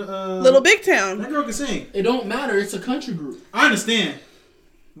singer for the Little Big Town. That girl can sing. It don't matter. It's a country group. I understand.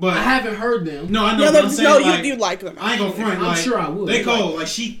 But I haven't heard them. no, I know. No, But I'm saying, no, like, you like them. I ain't gonna front. I'm Like, sure I would. They cold. Like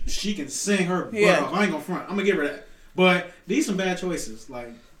she can sing her butt Yeah. off. I ain't gonna front. I'm gonna give her that. But these some bad choices.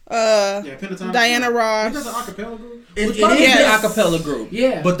 Like Pentatonic. Diana Ross. That's an acapella group. It is Yes. the acapella group.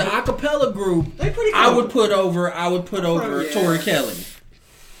 Yeah. But the acapella group, They pretty cool. I would put over Yeah. Tori Kelly.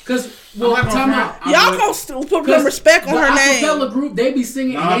 Because, well, I'm not time gonna out. front. Y'all gonna still put some respect on the her name. acapella group, they be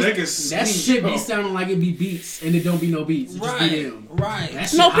singing. Nah, and they can that sing, shit be though. sounding like it be beats, and it don't be no beats. It just be them. Right. That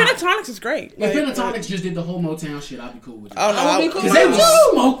shit No, hot. Pentatonics is great. If Pentatonics just did the whole Motown shit, I'd be cool with it. Oh no, I would be cool Because they with would that.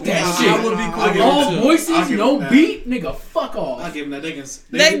 smoke that Nah, shit. I would be cool I'll with give it All them too. voices, I'll give no them that. beat, nigga, fuck off. I'll give them that.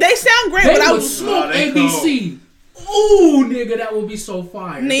 they sound great, They but I would was smoke Nah, they ABC. Ooh, nigga, that would be so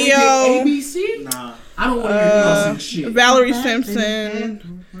fire. If they did Neo. ABC? Nah. I don't want to hear no shit. Valerie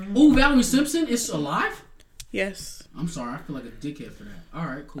Simpson. Ooh, Valerie Simpson is alive? Yes. I'm sorry, I feel like a dickhead for that. All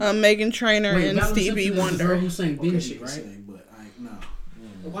right, cool. Megan Trainor Wait, and Valerie Stevie Simpson is the girl Wonder. who sang Okay, Benji, she can right? sing, but no.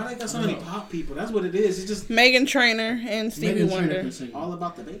 Why they got so many pop people? That's what it is. It's just Megan Trainor and Stevie Megan Trainor Wonder. can sing. all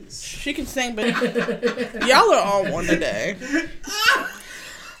about the bass. She can sing, but y'all are on one today.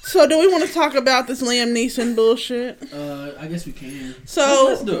 So, do we want to talk about this Liam Neeson bullshit? I guess we can. So,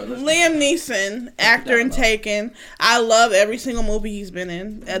 Let's do it. Let's do Liam Neeson, actor in Taken. I love every single movie he's been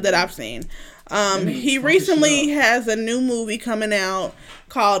in that I've seen. He recently has a new movie coming out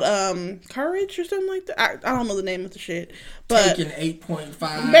called Courage or something like that. I don't know the name of the shit, but Taking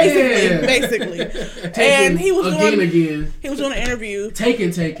 8.5. basically, and he was again. doing an interview.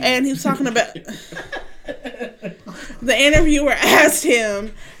 Taken. And he was talking about the interviewer asked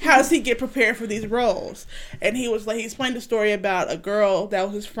him, how does he get prepared for these roles? And he was like, he explained a story about a girl that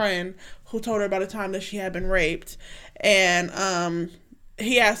was his friend who told her about a time that she had been raped. And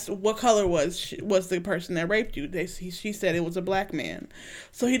he asked what color was the person that raped you. She said it was a black man.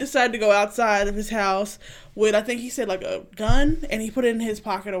 So he decided to go outside of his house with, I think he said like a gun, and he put it in his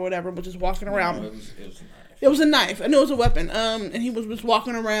pocket or whatever, but just walking around. No, it was a knife. It was a knife. I knew it was a weapon. And he was just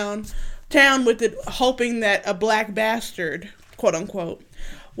walking around town with it, hoping that a black bastard, quote unquote,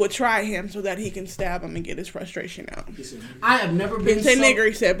 would try him so that he can stab him and get his frustration out. I have never He been didn't say so... nigger,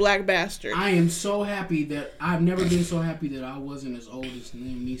 he said black bastard. I am so happy that I've never been so happy that I wasn't as old as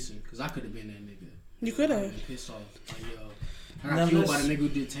Liam Neeson, because I could have been that nigga. You could have. I'd been pissed off. Like, yo, I Now got killed by let's- the nigga who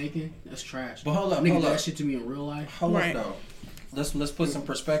did Taken. That's trash. But hold up, nigga hold did up. that shit to me in real life. Hold Right. up, though. Let's put some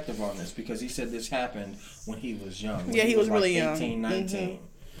perspective on this, because he said this happened when he was young. When Yeah, he was like really young. 18, 19.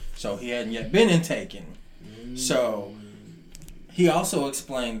 So he hadn't yet been in Taken. So he also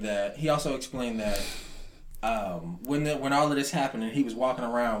explained that when all of this happened and he was walking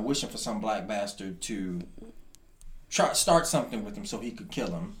around wishing for some black bastard to start something with him so he could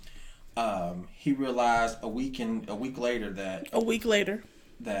kill him, he realized a week later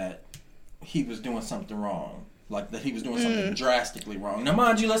that he was doing something wrong. Like that he was doing something drastically wrong. Now,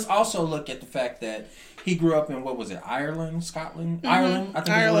 mind you, let's also look at the fact that he grew up in, what was it, Ireland, Scotland? Ireland, I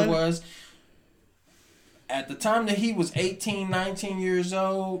think is what it was. At the time that he was 18, 19 years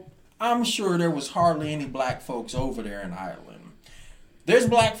old, I'm sure there was hardly any black folks over there in Ireland. There's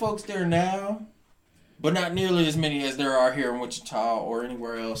black folks there now, but not nearly as many as there are here in Wichita or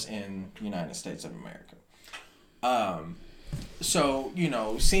anywhere else in the United States of America. So, you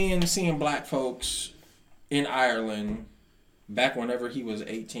know, seeing black folks in Ireland back whenever he was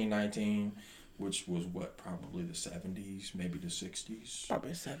 18, 19, which was what, probably the 70s, maybe the 60s?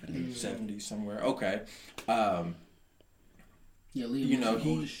 Probably 70s. 70s somewhere. Okay. Yeah, Liam You know, Neeson he-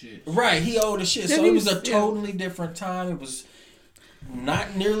 old as shit. Right, he old as shit. Yeah, So he it was was- a totally different time. It was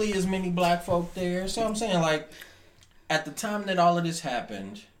not nearly as many black folk there. So I'm saying, like, at the time that all of this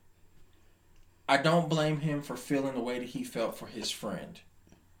happened, I don't blame him for feeling the way that he felt for his friend.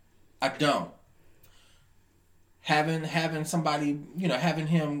 I don't. Having somebody, you know, having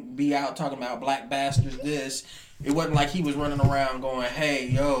him be out talking about black bastards, this, it wasn't like he was running around going, hey,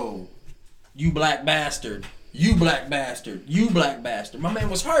 yo, you black bastard, you black bastard, you black bastard. My man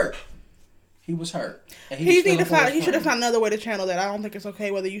was hurt. He was hurt. And He was feeling for his should have friend. found another way to channel that. I don't think it's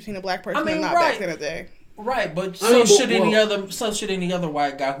okay whether you've seen a black person I mean, or not right. back in the day. Right, but I so mean, should well- any other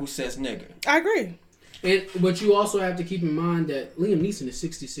white guy who says nigger. I agree. But you also have to keep in mind that Liam Neeson is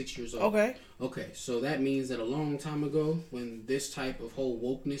 66 years old. Okay. Okay, so that means that a long time ago, when this type of whole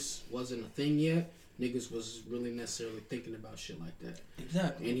wokeness wasn't a thing yet, niggas was really necessarily thinking about shit like that.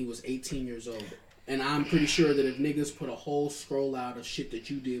 Exactly. And he was 18 years old. And I'm pretty sure that if niggas put a whole scroll out of shit that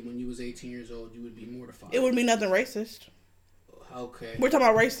you did when you was 18 years old, you would be mortified. It would be nothing racist. Okay. We're talking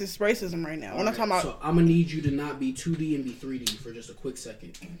about racism right now. We're not talking about. So I'm gonna need you to not be 2D and be 3D for just a quick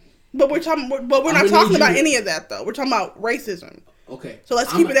second. But we're not I'm gonna talking need about you- any of that though. We're talking about racism. Okay. So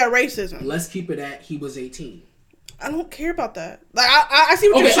let's keep it at racism. Let's keep it at he was 18. I don't care about that. Like I see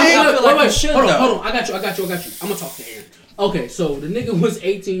what you're Okay, saying. I feel like you should, hold though. on. I got you. I'm gonna talk to Aaron. Okay, so the nigga was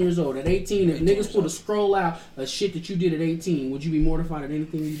 18 years old. At 18, if niggas pulled a scroll out of shit that you did at 18, would you be mortified at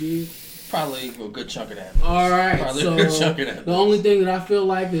anything you did? Probably a good chunk of that. Alright, Probably so a good chunk of that. the only thing that I feel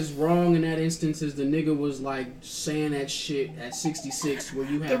like is wrong in that instance is the nigga was like saying that shit at 66 where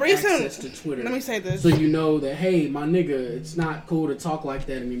you have access to Twitter. Let me say this. So you know that, hey, my nigga, it's not cool to talk like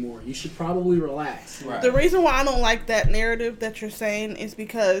that anymore. You should probably relax. Right. The reason why I don't like that narrative that you're saying is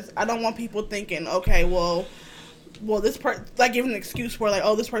because I don't want people thinking, okay, well, this person, like, giving an excuse for, like,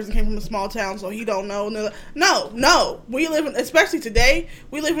 oh, this person came from a small town, so he don't know. No. We live in, especially today,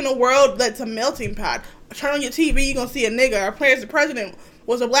 we live in a world that's a melting pot. Turn on your TV, you're going to see a nigga. Our president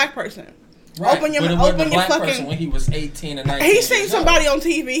was a black person. Right. Open your, but it wasn't a black fucking person when he was 18 and 19. He's seen somebody on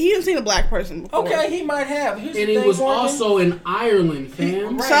TV. He didn't seen a black person before. Okay, he might have. Here's And the he thing, was Morgan. also in Ireland,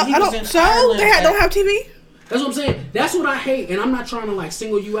 fam. Right. So, he was in Ireland they don't have TV? That's what I'm saying. That's what I hate, and I'm not trying to like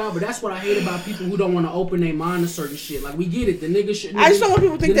single you out, but that's what I hate about people who don't want to open their mind to certain shit. Like we get it, the nigga should. I just don't want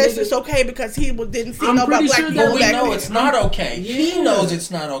people to think that's just okay because he didn't see I'm no pretty black sure people that But we back know then. it's not okay. Yeah. He knows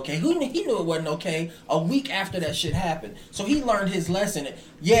it's not okay. He knew it wasn't okay a week after that shit happened. So he learned his lesson.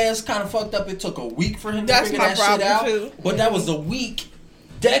 Yeah, it's kind of fucked up. It took a week for him to That's figure my that shit out. problem, too. But that was a week,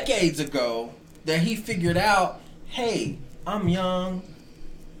 decades ago, that he figured out, hey, I'm young.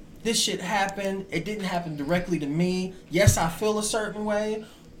 This shit happened. It didn't happen directly to me. Yes, I feel a certain way.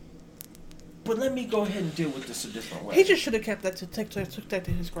 But let me go ahead and deal with this a different way. He just should have kept that took that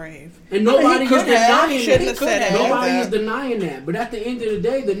to his grave. And nobody He is could have. denying Shouldn't that. have said that. Nobody Yeah. is denying that. But at the end of the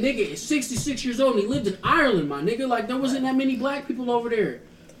day, the nigga is 66 years old and he lived in Ireland, my nigga. Like there wasn't that many black people over there.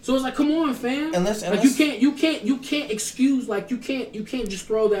 So it's like, come on, fam. Like you can't excuse, like you can't just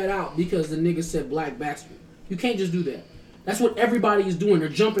throw that out because the nigga said black bastard. You can't just do that. That's what everybody is doing. They're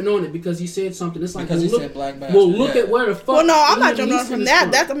jumping on it because he said something. It's like, Because he look, said black bastard. well, look Yeah. at where the fuck. Well, no, I'm not he jumping on said from this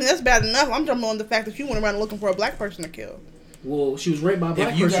that. from. That's bad enough. I'm jumping on the fact that you went around looking for a black person to kill. Well, she was raped by a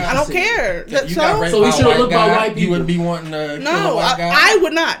black you person. got- I don't she said. care. If you got raped So we by a should've white looked by guy, white you would people. be wanting to kill a No, white guy? I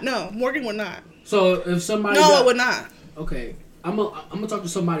would not. No, Morgan would not. So if somebody, No, got, I would not. Okay, I'm gonna talk to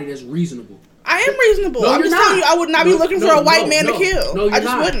somebody that's reasonable. I am reasonable. No, I'm you're just not. telling you, I would not be looking for a white man to kill. No, you're I just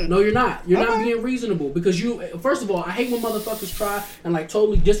not. wouldn't. No, you're not. You're not Okay. being reasonable because you. First of all, I hate when motherfuckers try and like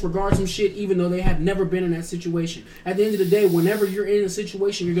totally disregard some shit, even though they have never been in that situation. At the end of the day, whenever you're in a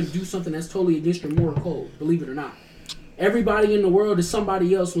situation, you're gonna do something that's totally against your moral code. Believe it or not, everybody in the world is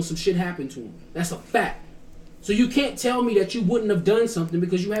somebody else when some shit happened to them. That's a fact. So you can't tell me that you wouldn't have done something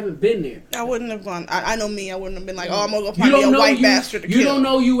because you haven't been there. I wouldn't have gone. I know me. I wouldn't have been like, oh, I'm gonna go You find me don't a know white you. bastard to kill. You don't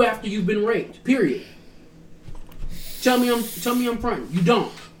know you after you've been raped. Period. Tell me I'm fronting. You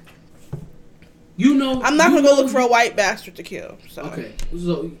don't. You know. I'm not you gonna go know- look for a white bastard to kill. So. Okay.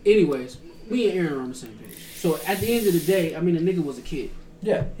 So, anyways, me and Aaron are on the same page. So at the end of the day, I mean, the nigga was a kid.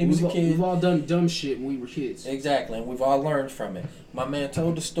 Yeah, he was a kid. We've all done dumb shit when we were kids. Exactly, and we've all learned from it. My man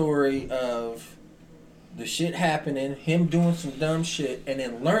told the story of the shit happening, him doing some dumb shit, and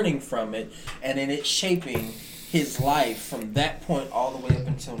then learning from it, and then it shaping his life from that point all the way up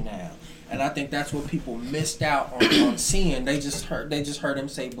until now. And I think that's what people missed out on seeing. They just heard him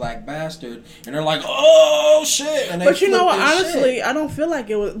say black bastard, and they're like, oh shit! And they But you know what? flipped his Honestly, shit. I don't feel like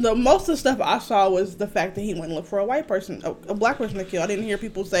it was. Most of the stuff I saw was the fact that he went and looked for a white person, a black person to kill. I didn't hear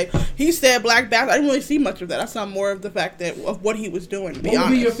people say he said black bastard. I didn't really see much of that. I saw more of the fact that of what he was doing. To be What would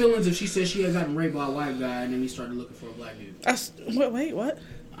honest, be your feelings if she said she had gotten raped by a white guy and then he started looking for a black dude? Wait, what?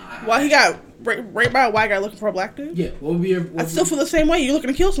 Why he got raped by a white guy looking for a black dude? Yeah. What would be your? I still feel the same way. You're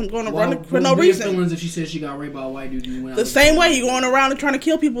looking to kill someone, going what around for would no be your reason. feelings if she said she got raped by a white dude and you went out The looking same for way a you're going around and trying to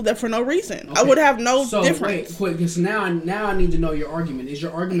kill people that for no reason. I Okay. would have no so, difference. Wait, quick, because now I need to know your argument. Is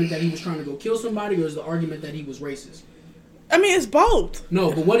your argument that he was trying to go kill somebody, or is the argument that he was racist? I mean, it's both.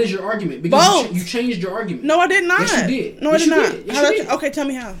 No, but what is your argument? Because Both. you changed your argument. No, I did not. Yes, you did. No, Yes, I did you not. did. Yes, How you did did. you- okay, tell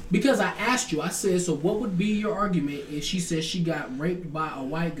me how. Because I asked you, I said, so what would be your argument if she said she got raped by a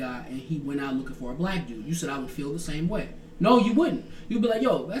white guy and he went out looking for a black dude? You said I would feel the same way. No, you wouldn't. You'd be like,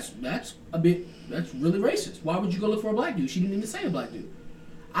 yo, that's really racist. Why would you go look for a black dude? She didn't even say a black dude.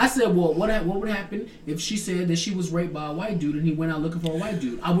 I said, well, what would happen if she said that she was raped by a white dude and he went out looking for a white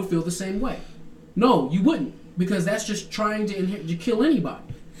dude? I would feel the same way. No, you wouldn't, because that's just trying to kill anybody.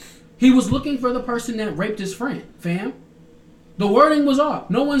 He was looking for the person that raped his friend, fam. The wording was off.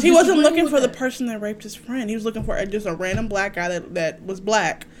 No one's. He wasn't disagreeing looking with for the that. person that raped his friend. He was looking for just a random black guy that was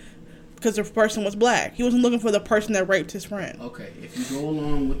black because the person was black. He wasn't looking for the person that raped his friend. Okay, if you go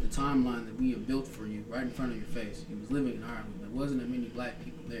along with the timeline that we have built for you right in front of your face, he was living in Ireland. There wasn't that many black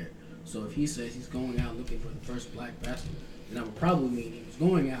people there. So if he says he's going out looking for the first black bastard, And that would probably mean he was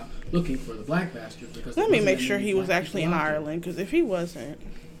going out looking for the black bastard. Because Let there me wasn't make that sure many he was black actually people in out there. Ireland, because if he wasn't,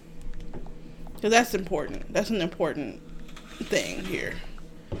 because that's important. That's an important thing here.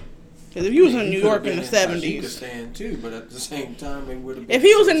 Because if he was in New York in the 70s, too, but at the same time, it would have. if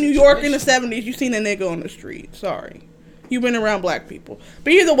he was in New York in the 70s, you seen a nigga on the street. Sorry, you've been around black people.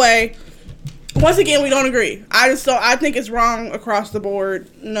 But either way, once again, we don't agree. I think it's wrong across the board.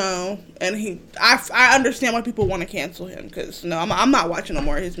 No, and I understand why people want to cancel him, because no, I'm not watching no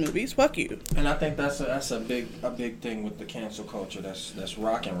more of his movies. Fuck you. And I think that's a big thing with the cancel culture that's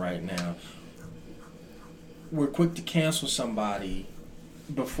rocking right now. We're quick to cancel somebody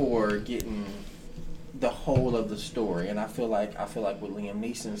before getting the whole of the story, and I feel like with Liam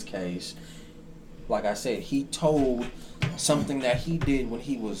Neeson's case, like I said, he told something that he did when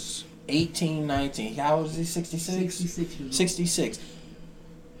he was 18, 19. How old is he? 66? 66. 66.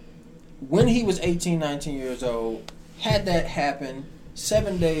 When he was 18, 19 years old, had that happen,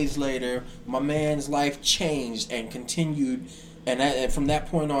 7 days later, my man's life changed and continued, and from that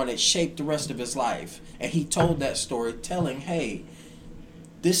point on, it shaped the rest of his life. And he told that story, telling, hey,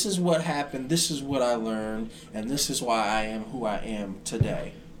 this is what happened, this is what I learned, and this is why I am who I am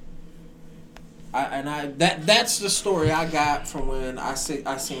today. That's the story I got from when I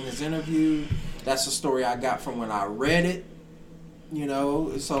seen his interview. That's the story I got from when I read it. You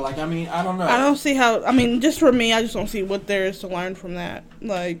know, so like, I mean, I don't know. I don't see how. I mean, just for me, I just don't see what there is to learn from that.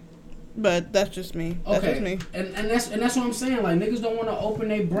 Like, but that's just me. That's just me. And that's what I'm saying. Like, niggas don't want to open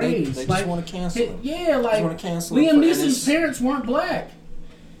their brains. They like, just want to cancel him. Yeah, like Liam Neeson's parents weren't black.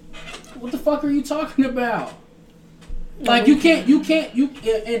 What the fuck are you talking about? Like, you can't,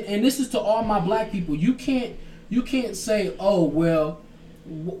 and this is to all my black people. You can't say, oh, well,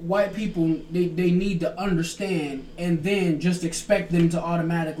 white people, they need to understand, and then just expect them to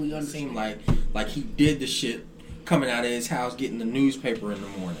automatically understand. Seemed like he did the shit coming out of his house, getting the newspaper in the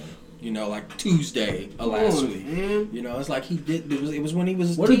morning. You know, like Tuesday of last week. Man. You know, it's like he did. It was when he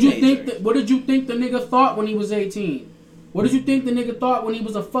was a teenager. What did you think the nigga thought when he was 18? What did you think the nigga thought when he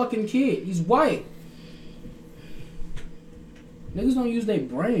was a fucking kid? He's white. Niggas don't use their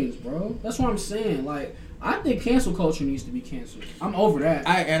brains, bro. That's what I'm saying. Like, I think cancel culture needs to be canceled. I'm over that.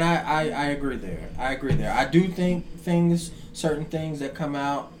 I agree there. I do think certain things that come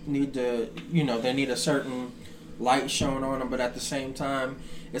out need to, you know, they need a certain light shown on them, but at the same time,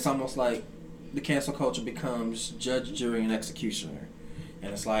 it's almost like the cancel culture becomes judge, jury, and executioner.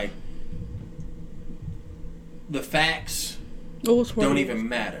 And it's like, the facts don't even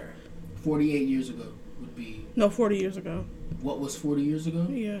matter. 48 years ago would be... No, 40 years ago. What was 40 years ago?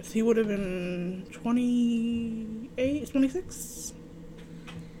 Yes, he would have been 28, 26.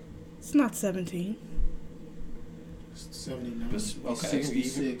 It's not 17. 79. Okay.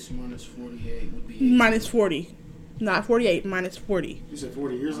 66 minus 48 would be... Minus 40. Not 48, minus 40. You said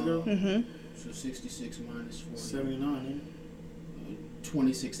 40 years ago? Mm-hmm. So 66 minus 40. 79,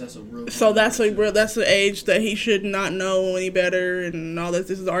 26, that's a real... So that's the age that he should not know any better and all this.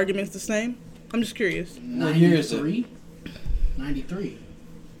 This is the argument's the same? I'm just curious. What year is it? 93.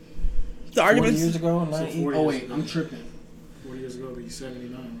 The argument's... 40 years ago? Oh, wait, I'm tripping. 40 years ago, but he's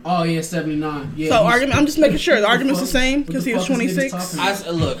 79. Oh, yeah, 79. Yeah, so argument, I'm just making sure. The argument's the same because he was 26.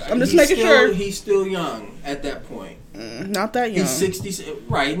 I'm just making sure. He's still young at that point. Not that young. He's 60,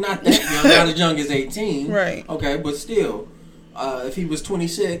 right, not that young, not as young as 18. Right. Okay, but still, if he was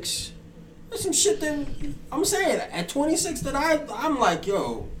 26, there's some shit that, I'm saying, at 26 that I'm like,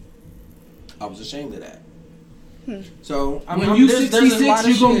 yo, I was ashamed of that. So, I mean, when you 66,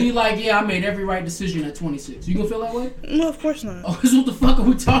 you're going to be like, yeah, I made every right decision at 26. You going to feel that way? No, of course not. Oh, what the fuck are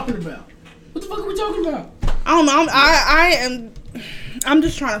we talking about? What the fuck are we talking about? I don't know. I'm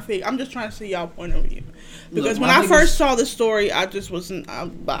just trying to see y'all point of view. Because when I first saw the story, I just wasn't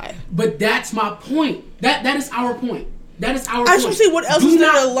bye. But that's my point. That is our point. That is our point. I just want to see what else is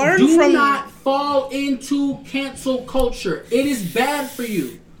there to learn from. Do not fall into cancel culture. It is bad for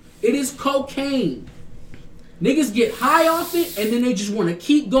you. It is cocaine. Niggas get high off it, and then they just want to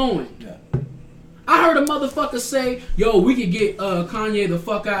keep going. Yeah. I heard a motherfucker say, yo, we could get Kanye the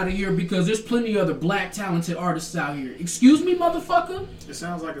fuck out of here because there's plenty of other black talented artists out here. Excuse me, motherfucker? It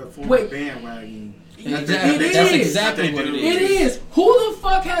sounds like a form of bandwagon. That's is. exactly what it is. It is. Who the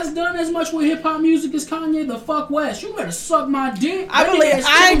fuck has done as much with hip hop music as Kanye the fuck West? You better suck my dick. I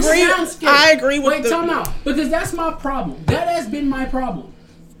agree with Wait, time out. Because that's my problem. That has been my problem.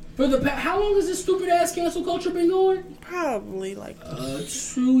 For how long has this stupid ass cancel culture been going? Probably like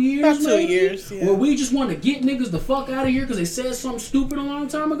 2 years. About 2 maybe? years. Yeah. Where we just want to get niggas the fuck out of here because they said something stupid a long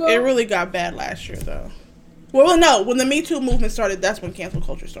time ago. It really got bad last year though. Well, no. When the Me Too movement started, that's when cancel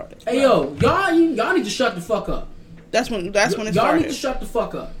culture started. Hey yo, y'all need to shut the fuck up. That's when it Y'all started. need to shut the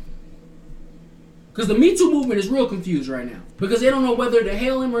fuck up. Because the Me Too movement is real confused right now. Because they don't know whether to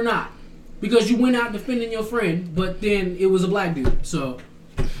hail him or not. Because you went out defending your friend, but then it was a black dude. So,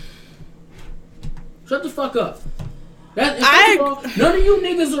 shut the fuck up. None of you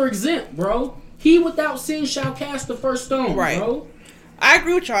niggas are exempt, bro. He without sin shall cast the first stone, Right. bro. I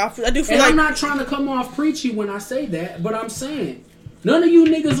agree with y'all. I do feel And like I'm not trying to come off preachy when I say that, but I'm saying none of you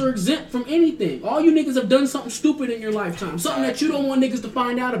niggas are exempt from anything. All you niggas have done something stupid in your lifetime. Something that you don't want niggas to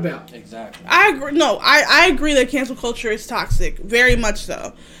find out about. Exactly. I agree. No, I agree that cancel culture is toxic, very much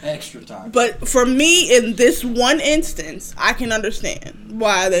so. Extra toxic. But for me, in this one instance, I can understand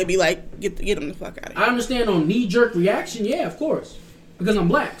why they be like, get them the fuck out of here. I understand on knee-jerk reaction, yeah, of course. Because I'm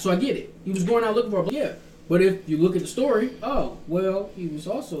black, so I get it. He was going out looking for a black, yeah. But if you look at the story, oh, well, he was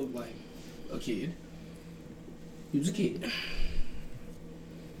also, like, a kid. He was a kid.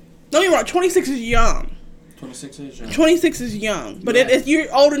 Don't get me wrong, 26 is young. 26 is young. 26 is young. But Yeah.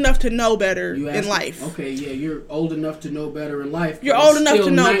 you're old enough to know better You in asked me- life. Okay, yeah, you're old enough to know better in life. You're but old it's enough to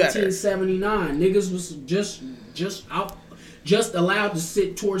still know better. 1979. Niggas was just allowed to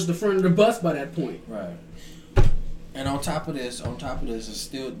sit towards the front of the bus by that point. Right. And on top of this,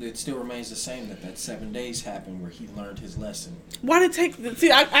 it still remains the same that 7 days happened where he learned his lesson. Why did it take... See,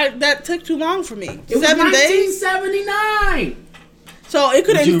 that took too long for me. It was 7 days? 1979. So it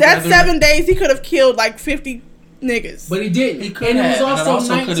could Would you have... That rather- 7 days, he could have killed like 50 niggas. But he didn't. He could and have. it was And also,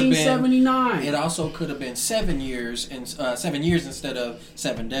 could have been- 1979. It also could have been 7 years and 7 years instead of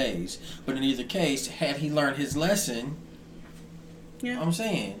 7 days. But in either case, had he learned his lesson, Yeah. I'm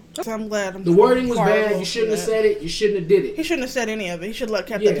saying. So I'm glad. The wording was far bad. removed You shouldn't from have that. said it. You shouldn't have did He it. shouldn't have said any of it. He should have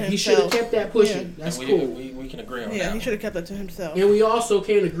kept that to Yeah, himself. he should have kept that pushing. That's And cool. we can agree on Yeah, that. he should have kept that to himself. And we also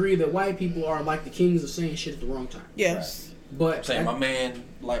can agree that white people are like the kings of saying shit at the wrong time. Yes. But I'm saying my man,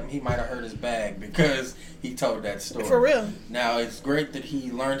 like, he might have hurt his bag because he told that story. For real. Now, it's great that he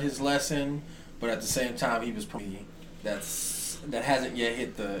learned his lesson, but at the same time, he was probably that hasn't yet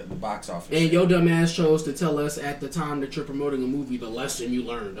hit the box office. and your dumb ass chose to tell us at the time that you're promoting a movie the lesson you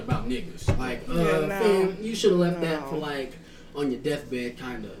learned about niggas. Like, Yeah, no. fam, you should have left No. that for like on your deathbed,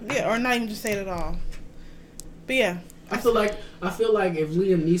 kind of. Yeah, or not even just say it at all. But yeah. I feel like if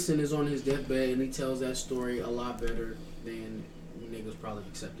Liam Neeson is on his deathbed and he tells that story a lot better, then niggas probably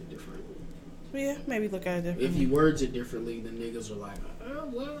accept it differently. Yeah, maybe look at it If differently. he words it differently, then niggas are like,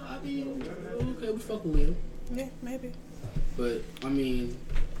 well, I mean, okay, we fuck with Liam. Yeah, maybe. But, I mean,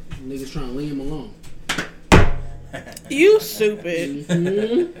 niggas trying to leave him alone. You stupid.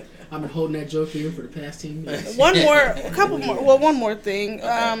 Mhm. I've been holding that joke here for the past 10 minutes. One more thing.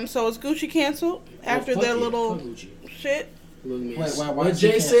 So is Gucci canceled after Fuck their it. little Fuck Gucci. shit? Look, man. Wait, why what is he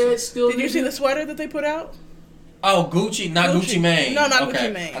Jay canceled? said still. Did you see the sweater that they put out? Oh, Gucci, not Gucci. Gucci Mane. No, not okay.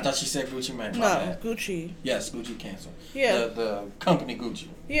 Gucci Mane. I thought she said Gucci Mane. My No, bad. Gucci. Yes, Gucci canceled. Yeah. The company Gucci.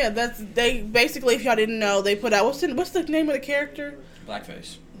 Yeah, they basically, if y'all didn't know, they put out what's the name of the character?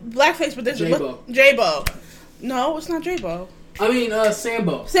 Blackface. Blackface, but this is J-Bo. J-Bo. No, it's not J-Bo. I mean,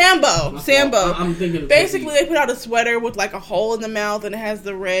 Sambo. Sambo. Sambo. I'm thinking of Basically, they put out a sweater with like a hole in the mouth, and it has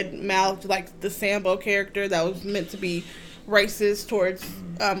the red mouth, like the Sambo character that was meant to be racist towards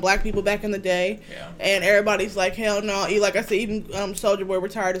black people back in the day. Yeah. And everybody's like, hell no. Like I said, even Soulja Boy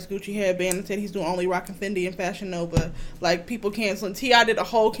retired his Gucci headband and said he's doing only rockin' Fendi and Fashion Nova. Like, people canceling. T.I. did a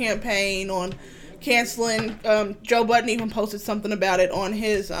whole campaign on canceling. Joe Budden even posted something about it on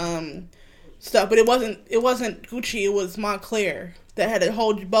his stuff. But it wasn't Gucci, it was Montclair that had a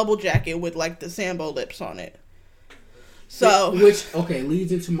whole bubble jacket with like the Sambo lips on it. So, Which, okay,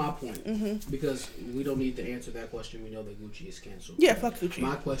 leads into my point. Because we don't need to answer that question. We know that Gucci is canceled. yeah, fuck Gucci.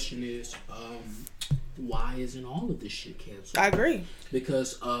 My question is, why isn't all of this shit canceled? I agree.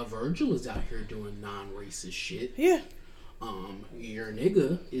 Because Virgil is out here doing non-racist shit. Yeah. Your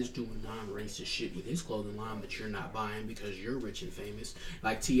nigga is doing non-racist shit with his clothing line, but you're not buying because you're rich and famous.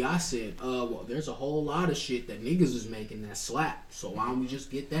 Like T.I. said, well, there's a whole lot of shit that niggas is making that slap. So why don't we just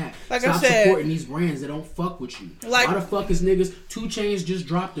get that? Like I Stop said- supporting these brands that don't fuck with you. Like- why the fuck is niggas? 2 Chainz just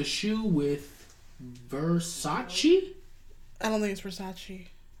dropped a shoe with Versace? I don't think it's Versace.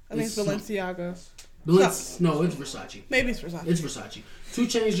 I think it's It's Balenciaga. No, it's Versace. Maybe it's Versace. It's Versace. 2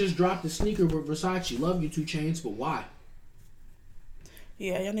 Chainz just dropped a sneaker with Versace. Love you, 2 Chainz, but why?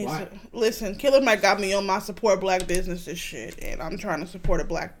 Yeah, y'all need Why? to listen. Killer Mike got me on my support black businesses shit, and I'm trying to support a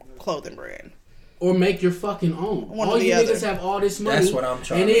black clothing brand. Or make your fucking own. One all or the you other. niggas have all this money. That's what I'm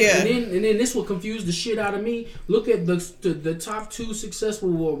trying and to then, do. and then this will confuse the shit out of me. Look at the top 2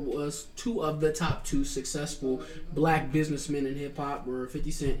 successful, 2 of the top 2 successful black businessmen in hip hop were 50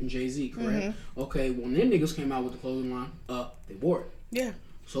 Cent and Jay-Z, correct? Okay, when them niggas came out with the clothing line, they wore it. Yeah.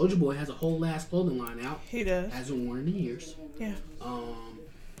 Soulja Boy has a whole ass clothing line out. He does. Hasn't worn it in years. Yeah.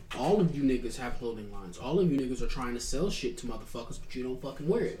 All of you niggas have clothing lines. All of you niggas are trying to sell shit to motherfuckers, but you don't fucking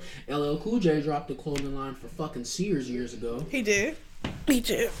wear it. LL Cool J dropped a clothing line for fucking Sears years ago. He did. He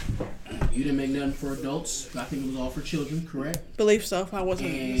did. You didn't make nothing for adults. I think it was all for children, correct? Believe so, if I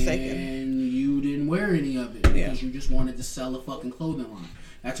wasn't mistaken. And you didn't wear any of it because you just wanted to sell a fucking clothing line.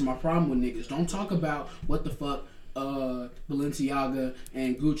 That's my problem with niggas. Don't talk about what the fuck Balenciaga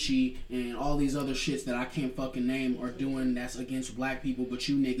and Gucci and all these other shits that I can't fucking name are doing that's against black people, but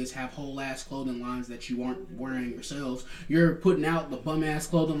you niggas have whole ass clothing lines that you aren't wearing yourselves. You're putting out the bum ass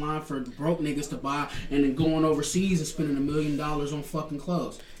clothing line for broke niggas to buy and then going overseas and spending $1 million on fucking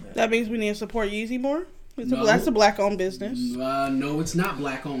clothes. That means we need to support Yeezy more? No. That's a black owned business. No, it's not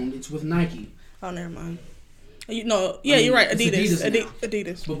black owned. It's with Nike. Oh, never mind. You're right.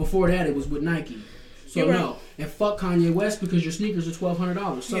 Adidas. But before that, it was with Nike. So You're right. no, and fuck Kanye West because your sneakers are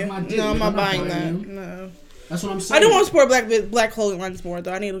 $1,200. Suck my dick. No, I'm not buying that. Them. No. That's what I'm saying. I do want to support black clothing lines more,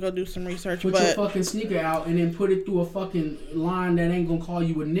 though. I need to go do some research. Put your fucking sneaker out and then put it through a fucking line that ain't gonna call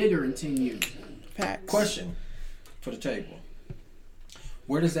you a nigger in 10 years. Facts. Question for the table: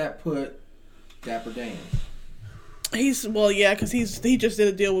 where does that put Dapper Dan? Because he just did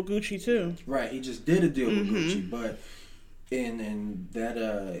a deal with Gucci too. Right, he just did a deal with Gucci, but in that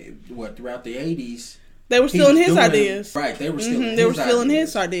throughout the 80s, they were stealing his ideas. Right, they were stealing. They were stealing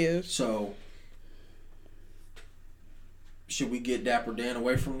his ideas. So, should we get Dapper Dan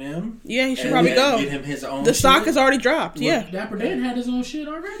away from them? Yeah, he should probably go. Get him his own. The stock has already dropped. Well, yeah, Dapper Dan had his own shit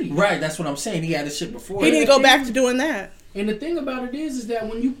already. Right, that's what I'm saying. He had his shit before. He need to go back to doing that. And the thing about it is that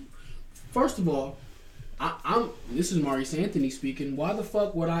when you, first of all, this is Maurice Anthony speaking. Why the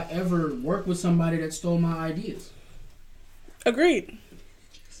fuck would I ever work with somebody that stole my ideas? Agreed.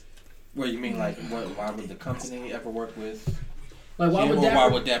 Well, you mean like why would the company ever work with? Like why would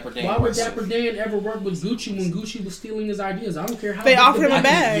Dapper Dan? Why would Dapper Dan ever work with Gucci when Gucci was stealing his ideas? I don't care how they offered him a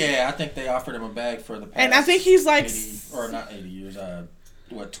bag. I think they offered him a bag for the past. And I think he's like 80, or not 80 years.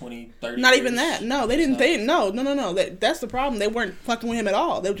 20, 30 Not years? even that. No, they didn't. No. That's the problem. They weren't fucking with him at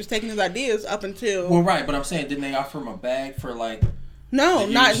all. They were just taking his ideas up until. Well, right, but I'm saying, didn't they offer him a bag for like? No,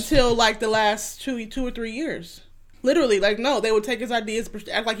 not until like the last 2 or 3 years. Literally, no, they would take his ideas,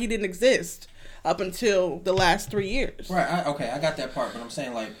 act like he didn't exist up until the last 3 years. Right. I got that part, but I'm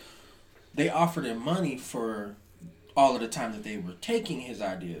saying they offered him money for all of the time that they were taking his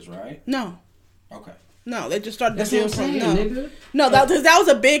ideas, right? No. Okay. No, they just started That's to deal what I'm from saying, no. nigga. No, that was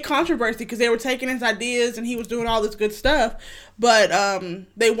a big controversy because they were taking his ideas and he was doing all this good stuff, but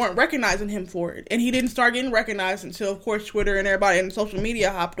they weren't recognizing him for it, and he didn't start getting recognized until, of course, Twitter and everybody and social media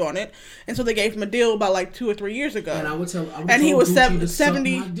hopped on it, and so they gave him a deal about 2 or 3 years ago. And I would he was Gucci 70, to suck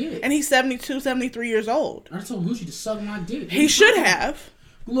my dick. and he's 72, 73 years old. I told Gucci to suck my dick. He should have.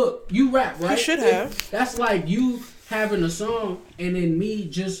 Look, you rap, right? He should have. That's like you having a song and then me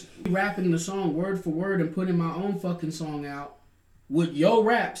just rapping the song word for word and putting my own fucking song out with your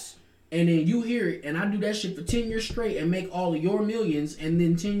raps, and then you hear it and I do that shit for 10 years straight and make all of your millions, and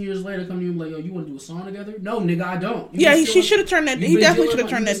then 10 years later come to you and be like, yo, you want to do a song together? No, nigga, I don't. He should have turned that. He definitely should have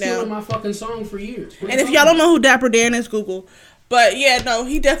turned that down. Stealing my fucking song for years. And if y'all don't know who Dapper Dan is, Google. But yeah, no,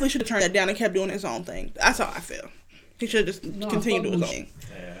 he definitely should have turned that down and kept doing his own thing. That's how I feel. He should have just continued to do his own thing.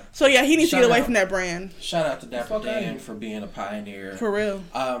 Yeah. So yeah, he needs to get away out. from that brand. Shout out to Dapper Dan for being a pioneer. For real.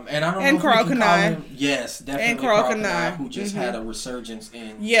 And I don't and know Karl if we can call Kani. him. Yes, definitely. And Karl Kani, Kani. who just had a resurgence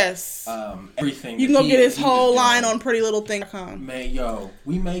in everything. You can go get his whole line on PrettyLittleThing.com. Man, yo,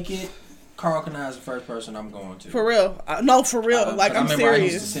 we make it. Karl Kani is the first person I'm going to. For real. No, for real. I'm serious.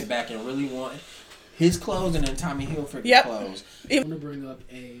 I used to sit back and really want his clothes and then Tommy Hilfiger clothes. I want to bring up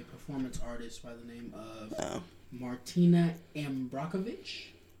a performance artist by the name of Martina Ambrakovich.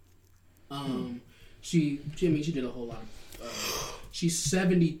 She did a whole lot of. She's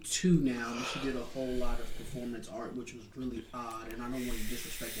 72 now, and she did a whole lot of performance art, which was really odd. And I don't want to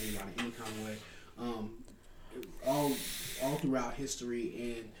disrespect anybody in any kind of way. All throughout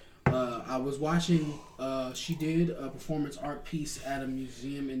history, and I was watching. She did a performance art piece at a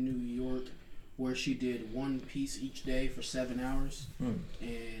museum in New York, where she did one piece each day for 7 hours,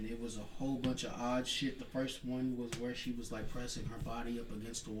 and it was a whole bunch of odd shit. The first one was where she was pressing her body up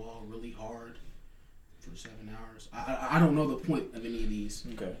against the wall really hard for 7 hours. I don't know the point of any of these.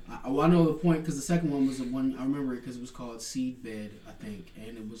 Okay. I know the point because the second one was the one I remember it because it was called Seedbed, I think,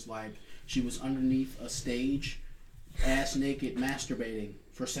 and it was she was underneath a stage, ass naked, masturbating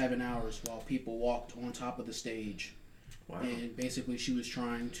for 7 hours while people walked on top of the stage. Wow. And basically she was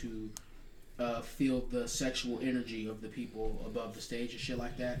trying to feel the sexual energy of the people above the stage and shit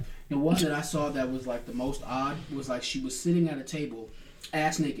like that. The one that I saw that was the most odd was she was sitting at a table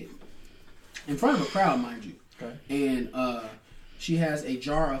ass naked, in front of a crowd, mind you. Okay. And she has a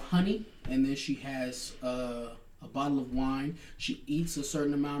jar of honey, and then she has a bottle of wine. She eats a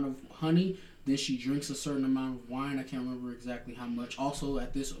certain amount of honey, then she drinks a certain amount of wine. I can't remember exactly how much. Also,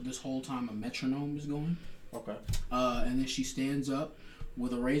 at this whole time, a metronome is going. Okay. And then she stands up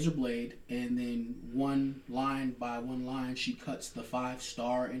with a razor blade, and then one line by one line, she cuts the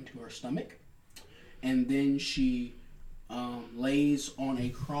 5-star into her stomach, and then she lays on a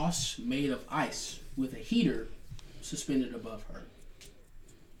cross made of ice with a heater suspended above her.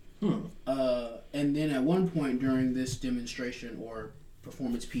 And then at one point during this demonstration or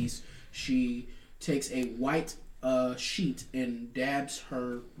performance piece, she takes a white sheet and dabs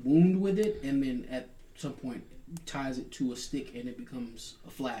her wound with it, and then at some point ties it to a stick, and it becomes a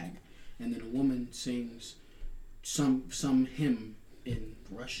flag. And then a woman sings some hymn in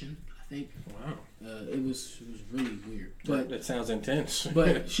Russian, I think. Wow. It was really weird. But that sounds intense.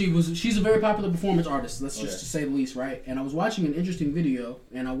 but she's a very popular performance artist, let's just say the least, right? And I was watching an interesting video,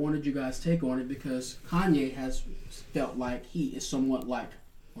 and I wanted you guys' take on it because Kanye has felt like he is somewhat like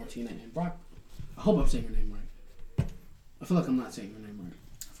Martina and Brock. I hope I'm saying her name right. I feel like I'm not saying her name right.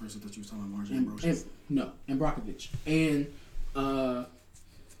 First, I thought you were talking about Margie Ambrosius. And Brockovich. And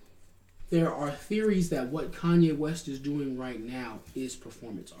there are theories that what Kanye West is doing right now is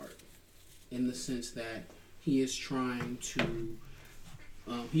performance art, in the sense that he is trying to,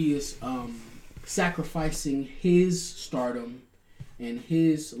 sacrificing his stardom and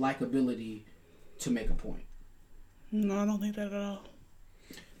his likability to make a point. No, I don't think that at all.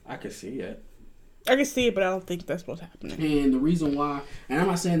 I could see it. I can see it, but I don't think that's what's happening. And the reason why, and I'm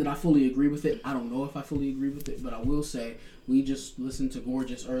not saying that I fully agree with it. I don't know if I fully agree with it, but I will say we just listened to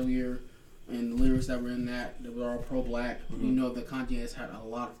Gorgeous earlier, and the lyrics that were in that were all pro-black. We know that Kanye has had a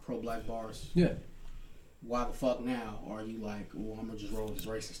lot of pro-black bars. Yeah. Why the fuck now are you like, well, I'm gonna just roll with this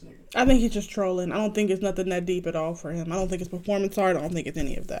racist nigga? I think he's just trolling. I don't think it's nothing that deep at all for him. I don't think it's performance art. I don't think it's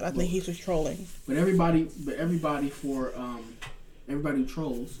any of that. I think he's just trolling. But everybody who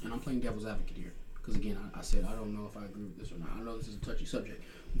trolls, and I'm playing devil's advocate here, because again, I said I don't know if I agree with this or not. I know this is a touchy subject,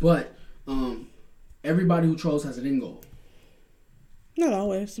 but everybody who trolls has an end goal. Not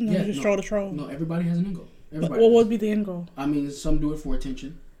always. Sometimes you just troll to troll. No, everybody has an end goal. Everybody. What would be the end goal? I mean, some do it for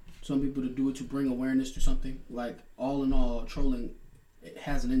attention. Some people to do it to bring awareness to something. Like, all in all, trolling, it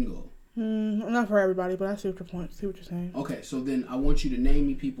has an end goal. Not for everybody, but I see what you're saying. Okay, so then I want you to name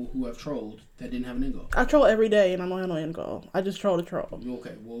me people who have trolled that didn't have an end goal. I troll every day, and I don't have no end goal. I just troll to troll.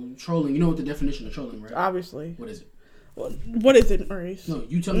 Okay, well, trolling, you know what the definition of trolling, right? Obviously. What is it? What is it, Maurice? No,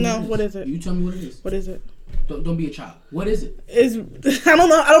 you tell me. No, what is it? You tell me what it is. What is it? Don't be a child. What is it? I don't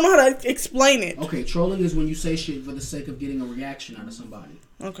know how to explain it. Okay, trolling is when you say shit for the sake of getting a reaction out of somebody.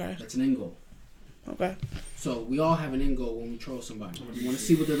 Okay. That's an end goal. Okay. So we all have an end goal when we troll somebody. You want to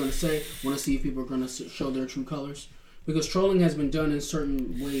see what they're going to say. Want to see if people are going to show their true colors. Because trolling has been done in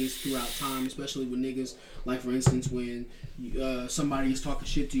certain ways throughout time, especially with niggas. Like, for instance, when somebody is talking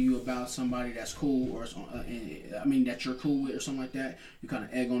shit to you about somebody that's cool, or that you're cool with or something like that, you kind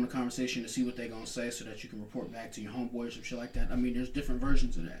of egg on the conversation to see what they're going to say so that you can report back to your homeboy or some shit like that. I mean, there's different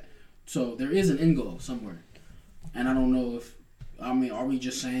versions of that. So there is an end goal somewhere. And I don't know if, are we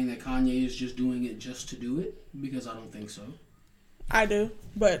just saying that Kanye is just doing it just to do it? Because I don't think so. I do,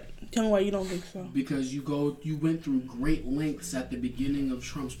 but tell me why you don't think so. Because you went through great lengths at the beginning of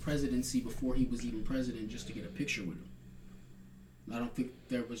Trump's presidency before he was even president just to get a picture with him. I don't think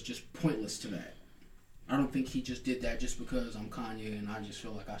there was just pointless to that. I don't think he just did that just because I'm Kanye and I just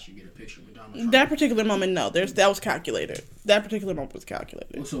feel like I should get a picture with Donald Trump. That particular moment, no. That was calculated. That particular moment was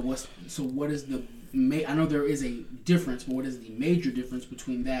calculated. So what is the? I know there is a difference, but what is the major difference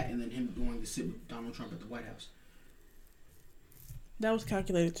between that and then him going to sit with Donald Trump at the White House? That was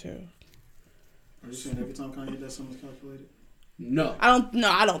calculated too. Are you saying every time Kanye does something calculated? No. I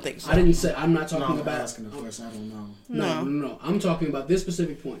don't think so. I didn't say. I'm not talking I'm about. asking the question. I don't know. No. I'm talking about this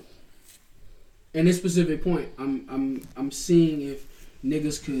specific point. And this specific point, I'm seeing if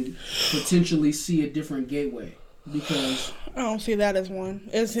niggas could potentially see a different gateway, because I don't see that as one.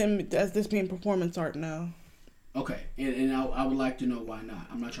 As this being performance art now. Okay, and I would like to know why not.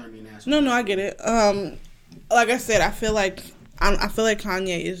 I'm not trying to be an asshole. No, I get it. Like I said, I feel like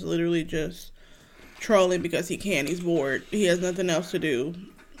Kanye is literally just trolling because he can. He's bored. He has nothing else to do.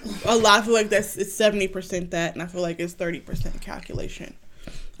 I feel like it's 70% that, and I feel like it's 30% calculation.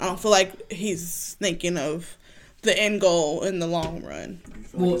 I don't feel like he's thinking of the end goal in the long run.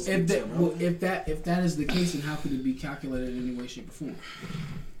 Well, if that is the case, then how could it be calculated in any way, shape, or form?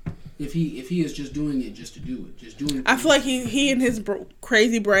 If he is just doing it just to do it, just doing. I feel like he in his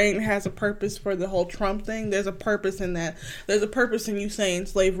crazy brain has a purpose for the whole Trump thing. There's a purpose in that. There's a purpose in you saying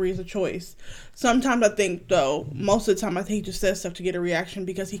slavery is a choice. Sometimes I think, though, most of the time I think he just says stuff to get a reaction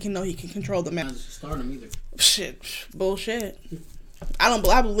because he can control the mass. Start him either. Shit, bullshit.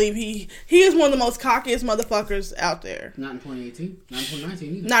 I believe he is one of the most cockiest motherfuckers out there. Not in 2018. Not in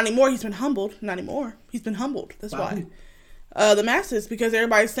 2019 either. Not anymore. He's been humbled. Not anymore. He's been humbled. That's why. Who? The masses, because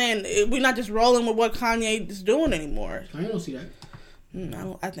everybody's saying we're not just rolling with what Kanye is doing anymore. I don't see that.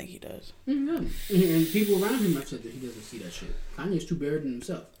 I think he does. No. And people around him have said that he doesn't see that shit. Kanye's too buried in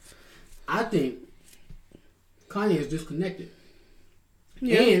himself. I think Kanye is disconnected.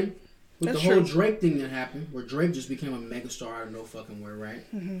 Yeah, and with that's the whole true. Drake thing that happened, where Drake just became a megastar out of no fucking where, right?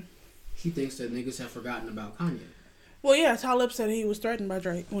 Mm-hmm. He thinks that niggas have forgotten about Kanye. Well, yeah, Talib said he was threatened by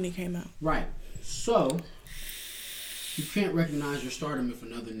Drake when he came out. Right. So, you can't recognize your stardom if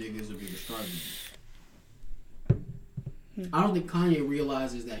another nigga is a bigger star than you. I don't think Kanye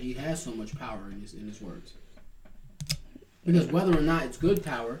realizes that he has so much power in his words. Because whether or not it's good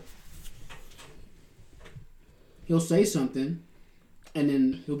power, he'll say something, and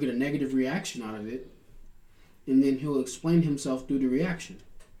then he'll get a negative reaction out of it, and then he'll explain himself through the reaction.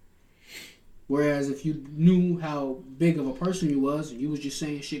 Whereas if you knew how big of a person you was, and you was just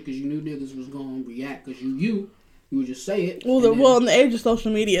saying shit because you knew niggas was going to react because you would just say it. Well, in the age of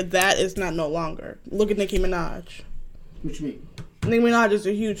social media, that is not no longer. Look at Nicki Minaj. What you mean? Nicki Minaj is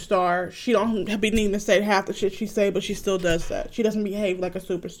a huge star. She don't be needing to say half the shit she say, but she still does that. She doesn't behave like a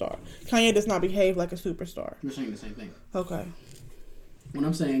superstar. Kanye does not behave like a superstar. You're saying the same thing. Okay. What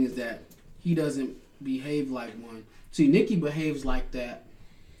I'm saying is that he doesn't behave like one. See, Nicki behaves like that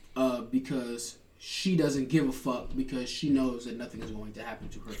because she doesn't give a fuck because she knows that nothing is going to happen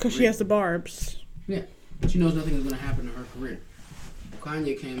to her. Because she has the barbs. Yeah. She knows nothing is going to happen to her career.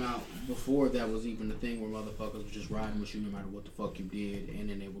 Kanye came out before that was even the thing where motherfuckers were just riding with you no matter what the fuck you did, and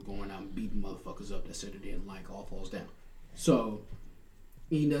then they were going out and beating motherfuckers up that said they didn't like All Falls Down. So,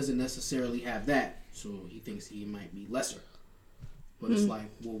 he doesn't necessarily have that, so he thinks he might be lesser. But it's like,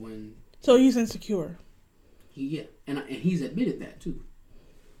 well, when... So he's insecure. And he's admitted that, too.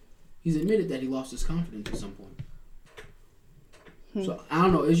 He's admitted that he lost his confidence at some point. So, I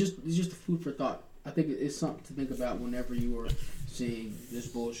don't know, it's just a food for thought. I think it's something to think about whenever you are seeing this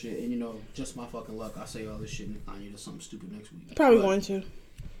bullshit. And, just my fucking luck, I say all this shit and Kanye does something stupid next week. Probably going to.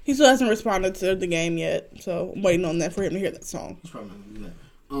 He still hasn't responded to the game yet, so I'm waiting on that for him to hear that song. He's probably not going to do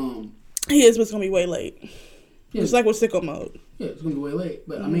that. He is, but it's going to be way late. Yeah. It's like with Sicko Mode. Yeah, it's going to be way late.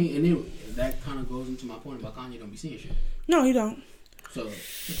 But, I mean, and then that kind of goes into my point about Kanye don't be seeing shit. No, he don't. So,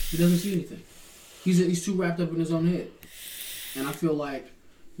 he doesn't see anything. He's too wrapped up in his own head. And I feel like,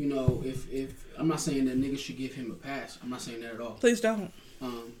 if I'm not saying that niggas should give him a pass. I'm not saying that at all. Please don't.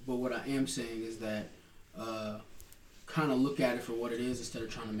 But what I am saying is that kind of look at it for what it is instead of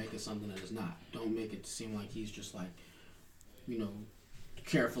trying to make it something that it's not. Don't make it seem like he's just like,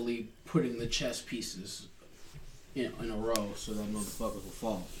 carefully putting the chess pieces in a row so that motherfuckers will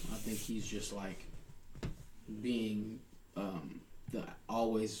fall. I think he's just like being the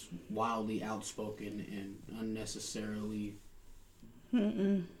always wildly outspoken and unnecessarily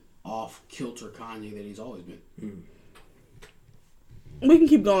off-kilter Kanye that he's always been. We can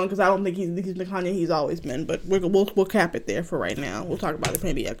keep going because I don't think he's the Kanye he's always been, but we'll cap it there for right now. We'll talk about it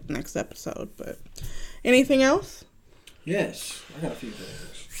maybe at the next episode. But anything else? Yes, I got a few things.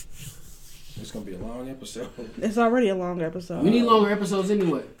 It's gonna be a long episode. It's already a long episode. We need longer episodes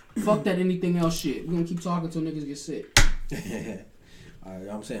anyway. Fuck that anything else shit. We're gonna keep talking until niggas get sick.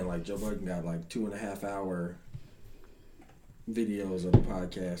 I'm saying like Joe Budden got like 2.5 hour videos of the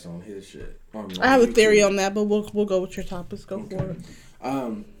podcast on his shit. I have a theory on that, but we'll go with your topics. Go for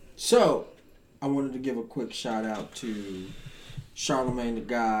it. So I wanted to give a quick shout out to Charlamagne the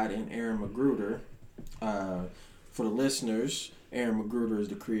God and Aaron McGruder. For the listeners, Aaron McGruder is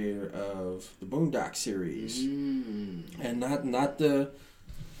the creator of the Boondock series, and not the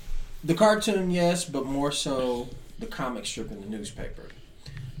cartoon, yes, but more so the comic strip in the newspaper.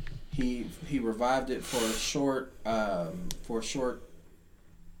 He revived it for a short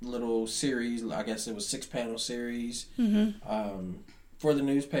little series. I guess it was 6-panel series for the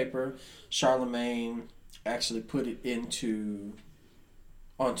newspaper. Charlamagne actually put it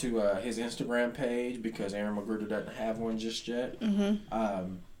onto his Instagram page because Aaron McGruder doesn't have one just yet.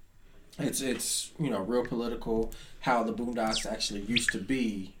 It's real political how the Boondocks actually used to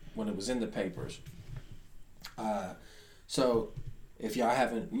be when it was in the papers. So if y'all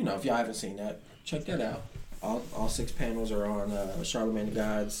haven't seen that, check that out. All 6 panels are on Charlamagne the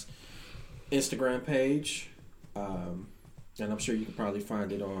God's Instagram page, and I'm sure you can probably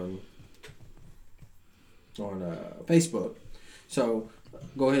find it on Facebook. So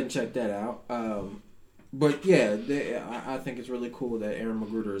go ahead and check that out. But yeah, I think it's really cool that Aaron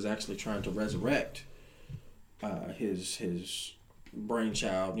McGruder is actually trying to resurrect his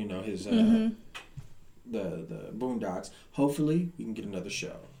brainchild. You know, his the Boondocks. Hopefully, we can get another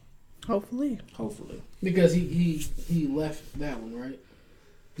show. Hopefully. Because he left that one, right?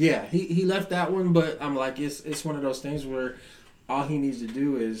 Yeah, he left that one, but I'm like, it's one of those things where all he needs to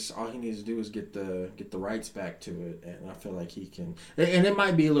do is get the rights back to it, and I feel like he can. And it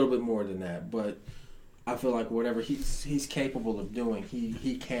might be a little bit more than that, but I feel like whatever he's capable of doing,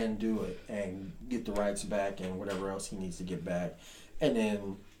 he can do it and get the rights back and whatever else he needs to get back, and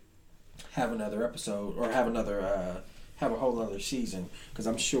then have another episode or have a whole other season, because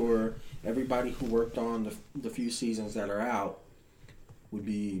I'm sure everybody who worked on the few seasons that are out would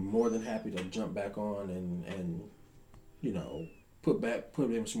be more than happy to jump back on and you know put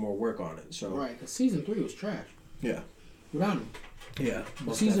in some more work on it. So right, because season 3 was trash. Yeah, without him. Yeah,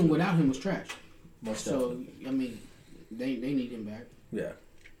 the season without him was trash. Most so definitely. I mean, they need him back. Yeah.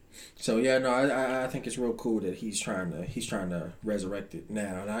 So yeah, no, I think it's real cool that he's trying to resurrect it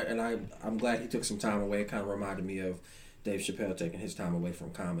now, and I'm glad he took some time away. It kind of reminded me of Dave Chappelle taking his time away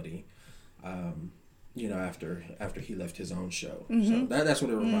from comedy. You know, after he left his own show. So that's what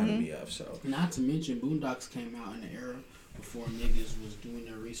it reminded me of. So not to mention, Boondocks came out in the era before niggas was doing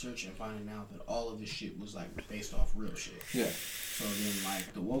their research and finding out that all of this shit was like based off real shit. Yeah. So then,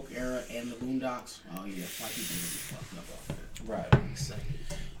 like the woke era and the Boondocks, oh yeah, white people really fucked up off that. Right.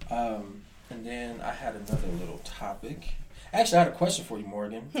 And then I had another little topic. Actually, I had a question for you,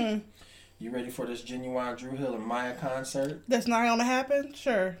 Morgan. You ready for this Genuine Drew Hill and Maya concert? That's not going to happen?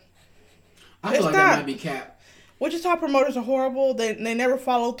 Sure. I feel like that might be cap. Wichita promoters are horrible. They never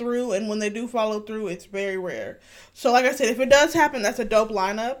follow through, and when they do follow through, it's very rare. So, like I said, if it does happen, that's a dope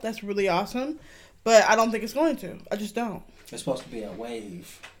lineup. That's really awesome. But I don't think it's going to. I just don't. It's supposed to be a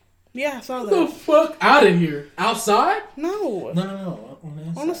Wave. Yeah, I saw that. Get the fuck out of here. Outside? No. No.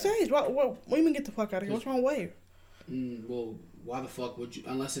 On the stage. What do you mean get the fuck out of here? What's wrong with Wave? Well, why the fuck would you?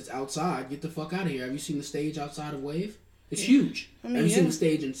 Unless it's outside, get the fuck out of here. Have you seen the stage outside of Wave? It's huge. Have you seen the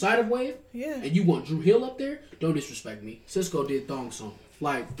stage inside of Wave? Yeah. And you want Drew Hill up there? Don't disrespect me. Cisco did Thong Song.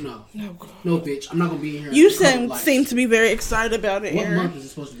 Like, no, bitch. I'm not gonna be in here. You seem to be very excited about it. What month is it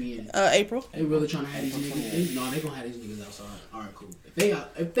supposed to be in? April. They really trying to have these niggas? No, they gonna have these niggas outside. All right, cool.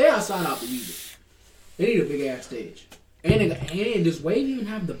 If they outside, I'll believe it. They need a big ass stage. And does Wave even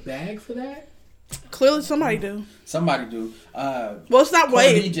have the bag for that? Clearly, somebody do. Well, it's not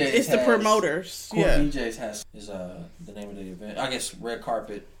Wave. It's the promoters. Core DJs is the name of the event. I guess Red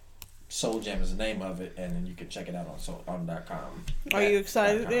Carpet Soul Jam is the name of it, and then you can check it out on .com. Are you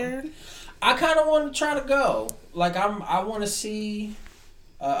excited, Aaron? I kind of want to try to go. Like I want to see.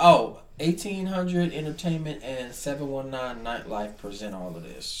 1800 Entertainment and 719 Nightlife present all of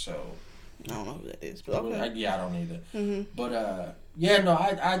this. So I don't know who that is, but okay. I don't either. But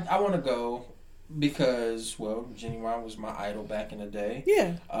I want to go because Genuine was my idol back in the day.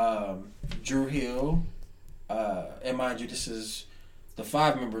 Yeah. Drew Hill, and mind you, this is the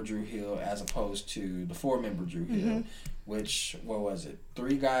 5-member Drew Hill as opposed to the 4-member Drew Hill, which, what was it?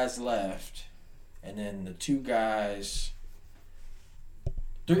 3 guys left, and then the 2 guys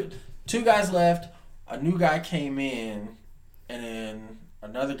left, a new guy came in, and then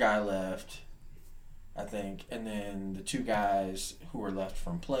another guy left, I think, and then the 2 guys who were left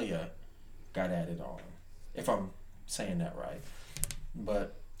from Playa got added on, if I'm saying that right.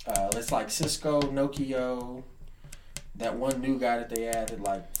 But it's like Cisco, Nokio, that one new guy that they added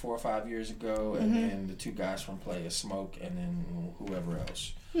like 4 or 5 years ago, and then the 2 guys from Playa, Smoke, and then whoever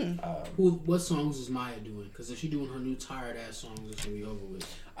else. What songs is Maya doing? Because if she's doing her new tired ass songs, it's gonna be over with.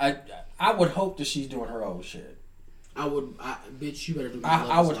 I would hope that she's doing her old shit. Bitch, you better do.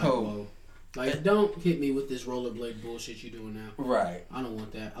 I would hope. Whoa. Like, don't hit me with this rollerblade bullshit you're doing now. Right. I don't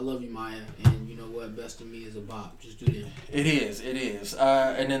want that. I love you, Maya, and you know what? Best of Me is a bop. Just do that. It is.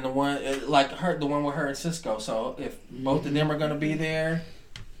 And then the one the one with her and Cisco. So if both of them are gonna be there,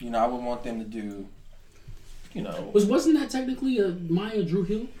 I would want them to do. Wasn't that technically a Maya Drew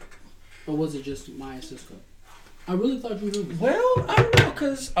Hill, or was it just Maya Cisco? I really thought Drew Hill was. Well, I don't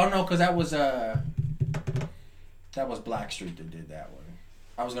know, cause that was Blackstreet that did that one.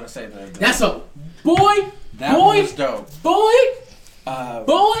 I was gonna say that's a boy. That one was dope. Boy.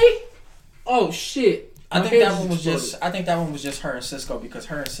 Oh shit. I think that one was just her and Cisco, because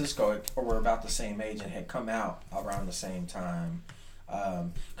her and Cisco were about the same age and had come out around the same time.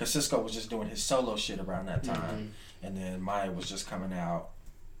 Because Cisco was just doing his solo shit around that time, and then Maya was just coming out,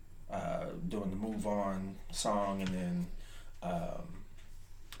 doing the Move On song, and then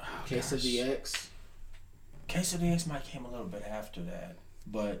Case of the X. Quesadillas might came a little bit after that,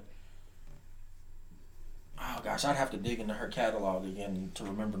 but oh gosh, I'd have to dig into her catalog again to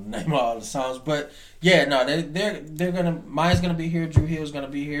remember the name of all the songs. But yeah, no, they're gonna. Maya's gonna be here. Drew Hill's gonna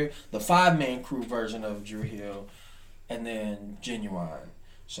be here. The 5-man crew version of Drew Hill, and then Genuine.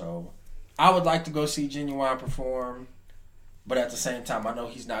 So I would like to go see Genuine perform, but at the same time, I know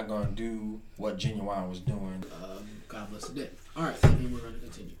he's not gonna do what Genuine was doing. God bless the dead. All right, and we're gonna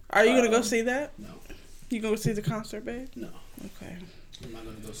continue. Are you gonna go see that? No. You gonna go see the concert, babe? No. Okay. I'm not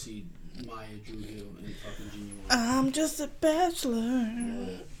gonna go see Maya, Drew Hill, and fucking Genuine. I'm just a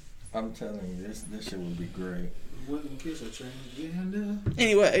bachelor. I'm telling you, this shit would be great. Wouldn't kiss a transgender.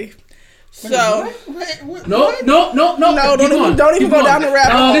 Anyway, so No, don't even go down the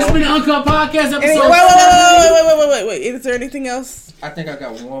rabbit hole. This has been the Uncut Podcast episode. Anyway, wait. Is there anything else? I think I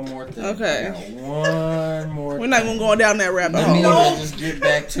got one more thing. Okay. I got one more. We're not gonna go down that rabbit Let me hole. just get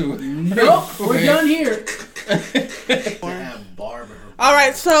back to it. Nope, we're done here. All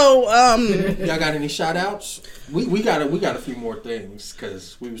right, so y'all got any shout outs? We got a few more things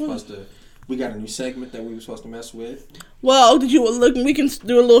because we got a new segment that we were supposed to mess with. Well, did you look? We can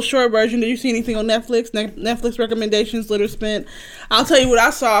do a little short version. Did you see anything on Netflix? Netflix recommendations, Litter Spent. I'll tell you what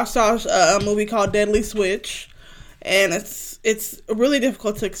I saw. I saw a movie called Deadly Switch, and it's really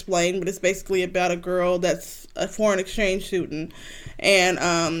difficult to explain, but it's basically about a girl that's a foreign exchange student,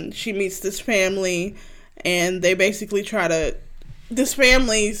 and she meets this family, and they basically try to. This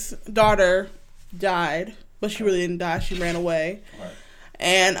family's daughter died, but she really didn't die. She ran away, right.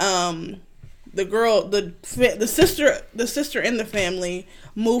 And the girl, the sister in the family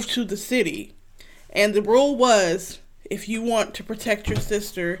moved to the city, and the rule was if you want to protect your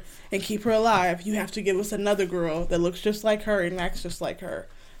sister and keep her alive, you have to give us another girl that looks just like her and acts just like her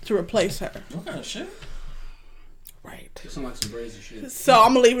to replace her. What kind of shit? Right. It sounds like some crazy shit. So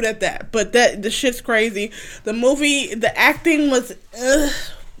I'm gonna leave it at that. But the shit's crazy. The movie, the acting was,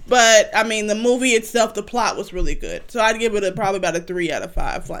 but I mean, the movie itself, the plot was really good. So I'd give it probably about a 3 out of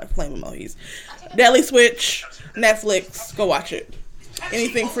 5. Flame emojis. Deadly Switch, Netflix. Go watch it.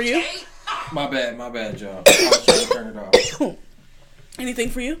 Anything for you? My bad, y'all. I was trying to turn it off.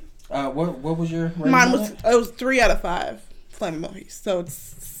 Anything for you? What was your rating? Mine was 3 out of 5. Flame emojis. So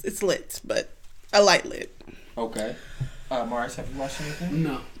it's lit, but a light lit. Okay. Mars, have you watched anything?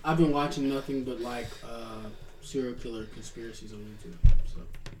 No, I've been watching nothing but like serial killer conspiracies on YouTube. So.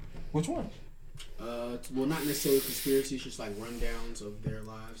 Which one? Well, not necessarily conspiracies, just like rundowns of their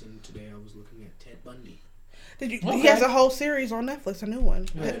lives. And today I was looking at Ted Bundy. Did you? Okay. He has a whole series on Netflix, a new one.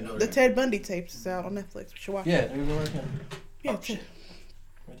 Yeah, the Ted Bundy tapes is out on Netflix. We should watch it. There we go right here.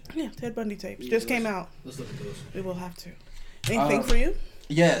 Yeah, Ted Bundy tapes just came out. Let's look at those. We will have to. Anything for you?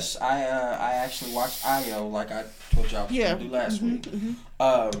 Yes, I actually watched IO like I told y'all I was going to do last week.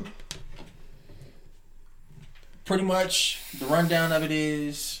 Mm-hmm. Pretty much the rundown of it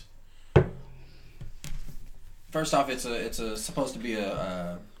is, first off, it's supposed to be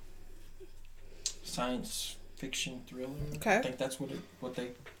a science fiction thriller. Okay. I think that's what they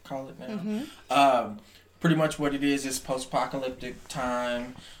call it now. Mm-hmm. Pretty much what it is post-apocalyptic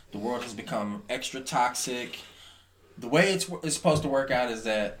time. The world has become extra toxic. The way it's supposed to work out is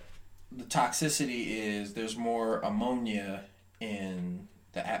that the toxicity is there's more ammonia in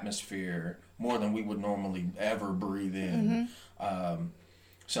the atmosphere, more than we would normally ever breathe in. Mm-hmm.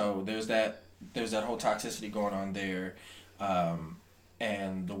 So there's that whole toxicity going on there.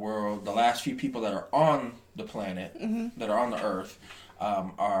 And the world, the last few people that are on the planet, mm-hmm. that are on the Earth,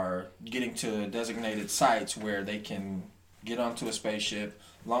 are getting to designated sites where they can get onto a spaceship,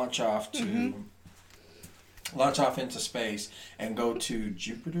 launch off into space, and go to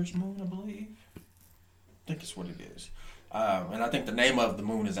Jupiter's moon, I believe. I think it's what it is. And I think the name of the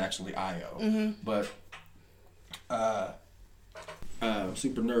moon is actually Io. Mm-hmm. But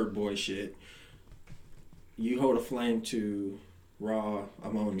super nerd boy shit. You hold a flame to raw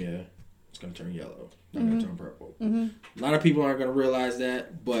ammonia, it's going to turn yellow. Not going to turn purple. Mm-hmm. A lot of people aren't going to realize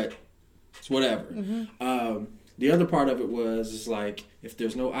that, but it's whatever. Mm-hmm. The other part of it is like if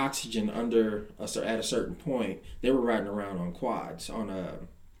there's no oxygen at a certain point, they were riding around on quads, on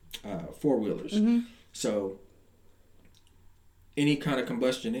 4-wheelers. Mm-hmm. So any kind of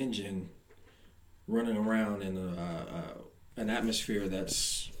combustion engine running around in an atmosphere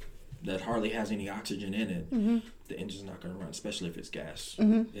that hardly has any oxygen in it, mm-hmm. the engine's not going to run, especially if it's gas.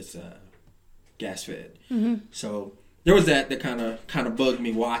 Mm-hmm. It's gas fed. Mm-hmm. So there was that kind of bugged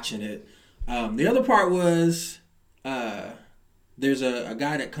me watching it. The other part was there's a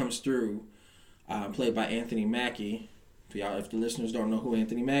guy that comes through, played by Anthony Mackie, If the listeners don't know who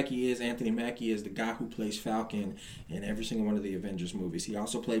Anthony Mackie is the guy who plays Falcon in every single one of the Avengers movies. He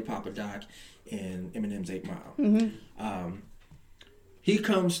also played Papa Doc in Eminem's 8 Mile. Mm-hmm. He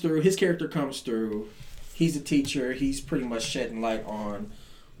comes through. His character comes through. He's a teacher. He's pretty much shedding light on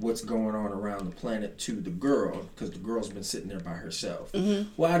what's going on around the planet to the girl, because the girl's been sitting there by herself. Mm-hmm.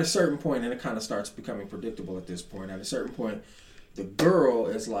 Well, at a certain point, and it kind of starts becoming predictable at this point, at a certain point, the girl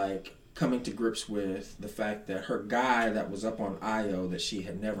is like coming to grips with the fact that her guy that was up on Io that she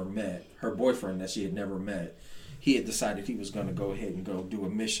had never met, her boyfriend that she had never met, he had decided he was going to go ahead and go do a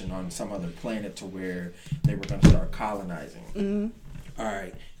mission on some other planet to where they were going to start colonizing. Mm-hmm. All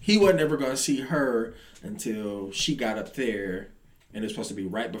right. He wasn't ever going to see her until she got up there, and it was supposed to be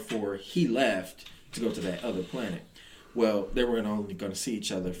right before he left to go to that other planet. Well, they were only going to see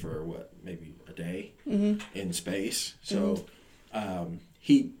each other for, maybe a day in space. So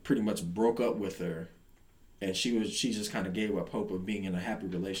he pretty much broke up with her, and she just kind of gave up hope of being in a happy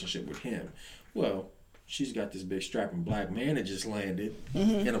relationship with him. Well, she's got this big strapping black man that just landed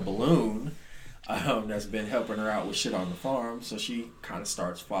in a balloon that's been helping her out with shit on the farm, so she kind of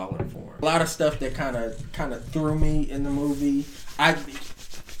starts falling for him. A lot of stuff that kind of threw me in the movie. That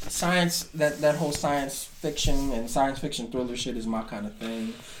whole science fiction and science fiction thriller shit is my kind of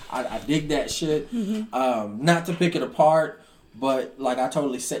thing. I dig that shit. Not to pick it apart, but like I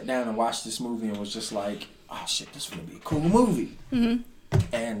totally sat down and watched this movie and was just like, oh shit, this is gonna be a cool movie.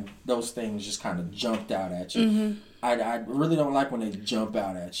 And those things just kind of jumped out at you. I really don't like when they jump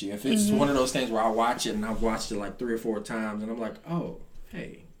out at you. If it's one of those things where I watch it and I've watched it like 3 or 4 times and I'm like, oh,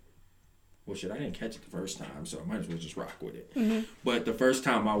 hey, well shit, I didn't catch it the first time, so I might as well just rock with it. But the first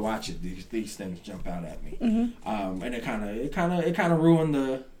time I watch it, these things jump out at me, and it kind of ruined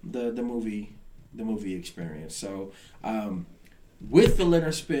the movie experience. So with the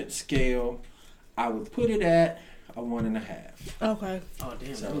Leonard Spence scale, I would put it at a 1.5. Okay. Oh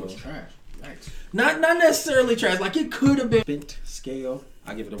damn, that was trash. Nice. Not necessarily trash. Like it could have been Spent scale.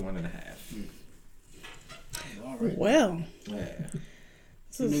 I give it a 1.5. All right. Well. Yeah.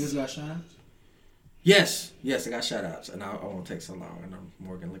 You niggas got shout outs? Yes, I got shout outs, and I won't take so long. And I'm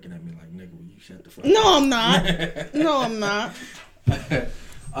Morgan looking at me like, nigga, will you shut the fuck up? No, I'm not. No, I'm not.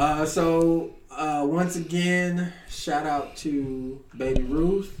 So once again, shout out to Baby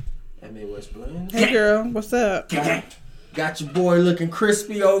Ruth at Midwest Blends. Hey girl, what's up? Got your boy looking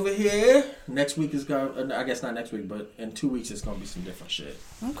crispy over here. Next week is going, I guess not next week, but in 2 weeks it's going to be some different shit.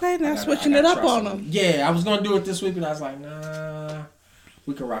 Okay, now switching it up on them. Yeah, I was going to do it this week, but I was like, nah,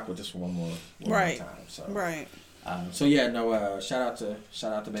 we can rock with this one more time. So. Right. So yeah, no, shout out to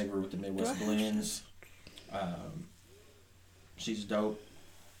Baby Ruth at Midwest Blends. She's dope.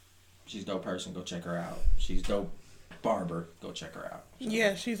 She's a dope person. Go check her out. She's dope barber. Go check her out. So.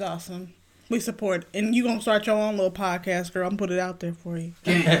 Yeah, she's awesome. We support. And you going to start your own little podcast, girl. I'm put it out there for you.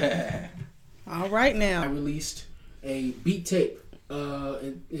 All right now. I released a beat tape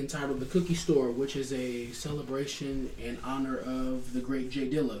entitled The Cookie Store, which is a celebration in honor of the great Jay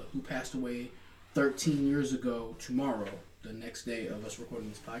Dilla, who passed away 13 years ago tomorrow, the next day of us recording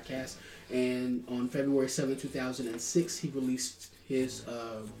this podcast. And on February 7, 2006, he released his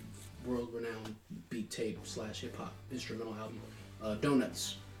world-renowned beat tape / hip-hop instrumental album,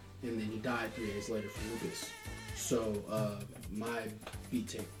 Donuts. And then he died 3 days later from lupus. So my beat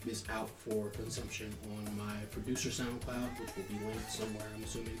tape is out for consumption on my producer SoundCloud, which will be linked somewhere, I'm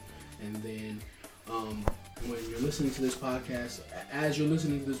assuming. And then when you're listening to this podcast, as you're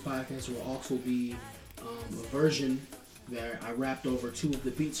listening to this podcast, there will also be a version that I rapped over 2 of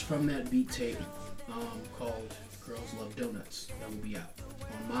the beats from that beat tape called Girls Love Donuts. That will be out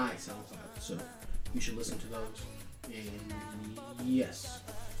on my SoundCloud. So you should listen to those. And yes.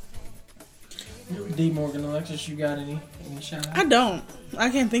 D. Morgan Alexis, you got any shout outs? I don't. I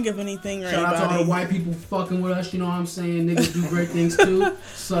can't think of anything right now. Shout out to all the white people fucking with us, you know what I'm saying? Niggas do great things too.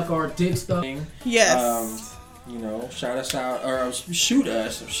 Suck our dick stuff. Yes. Shout us out, or shoot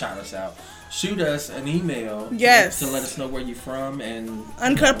us an email. Yes. To let us know where you're from and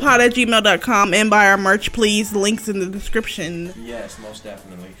uncutpod@gmail.com, and buy our merch, please. Links in the description. Yes, most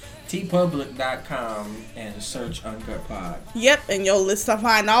definitely. tpublic.com and search Uncut Pod. Yep, and you'll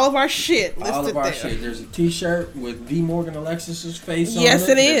find all of our shit listed all of our there. shit. There's a t-shirt with D. Morgan Alexis's face on it. Yes,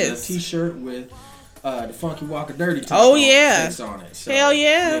 it There's is. a t-shirt with the Funky Walker Dirty face on it. So, hell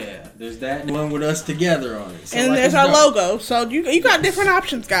yeah. Yeah, there's that one with us together on it. So and there's our logo. So you got different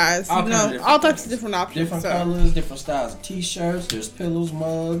options, guys. All types of different options. Different colors, different styles of t-shirts. There's pillows,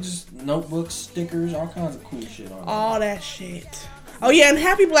 mugs, notebooks, stickers, all kinds of cool shit on it. All that shit. Oh yeah, and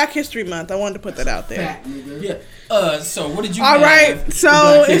happy Black History Month. I wanted to put that out there. Fat nigga. Yeah. So what did you? All have right, for so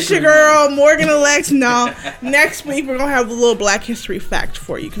Black it's History your girl Morgan Alex. No, next week we're gonna have a little Black History fact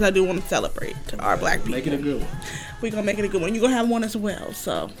for you because I do want to celebrate our Black people. Make it a good one. We're gonna make it a good one. You're gonna have one as well,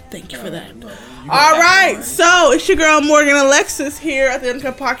 so thank you for that. No, All right, so it's your girl Morgan Alexis here at the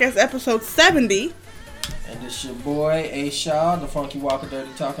Uncut Podcast episode 70. And this your boy A Shaw, the Funky Walker,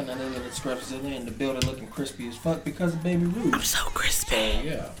 Dirty Talking, and then the Scrubzilla in the building, looking crispy as fuck because of Baby Ruth. I'm so crispy.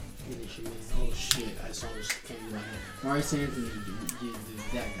 Yeah. Oh shit! I saw this came right here. Maurice Anthony,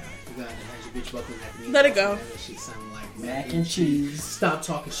 that guy, the guy that has your bitch buckling at me. Let it go. That shit sound like Mac and cheese. Stop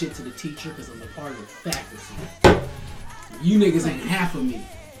talking shit to the teacher because I'm a part of the faculty. You niggas ain't half of me.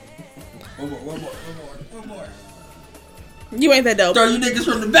 One more. You ain't that dope. Throw you niggas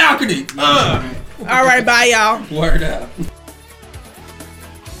from the balcony. All right, bye y'all. Word up.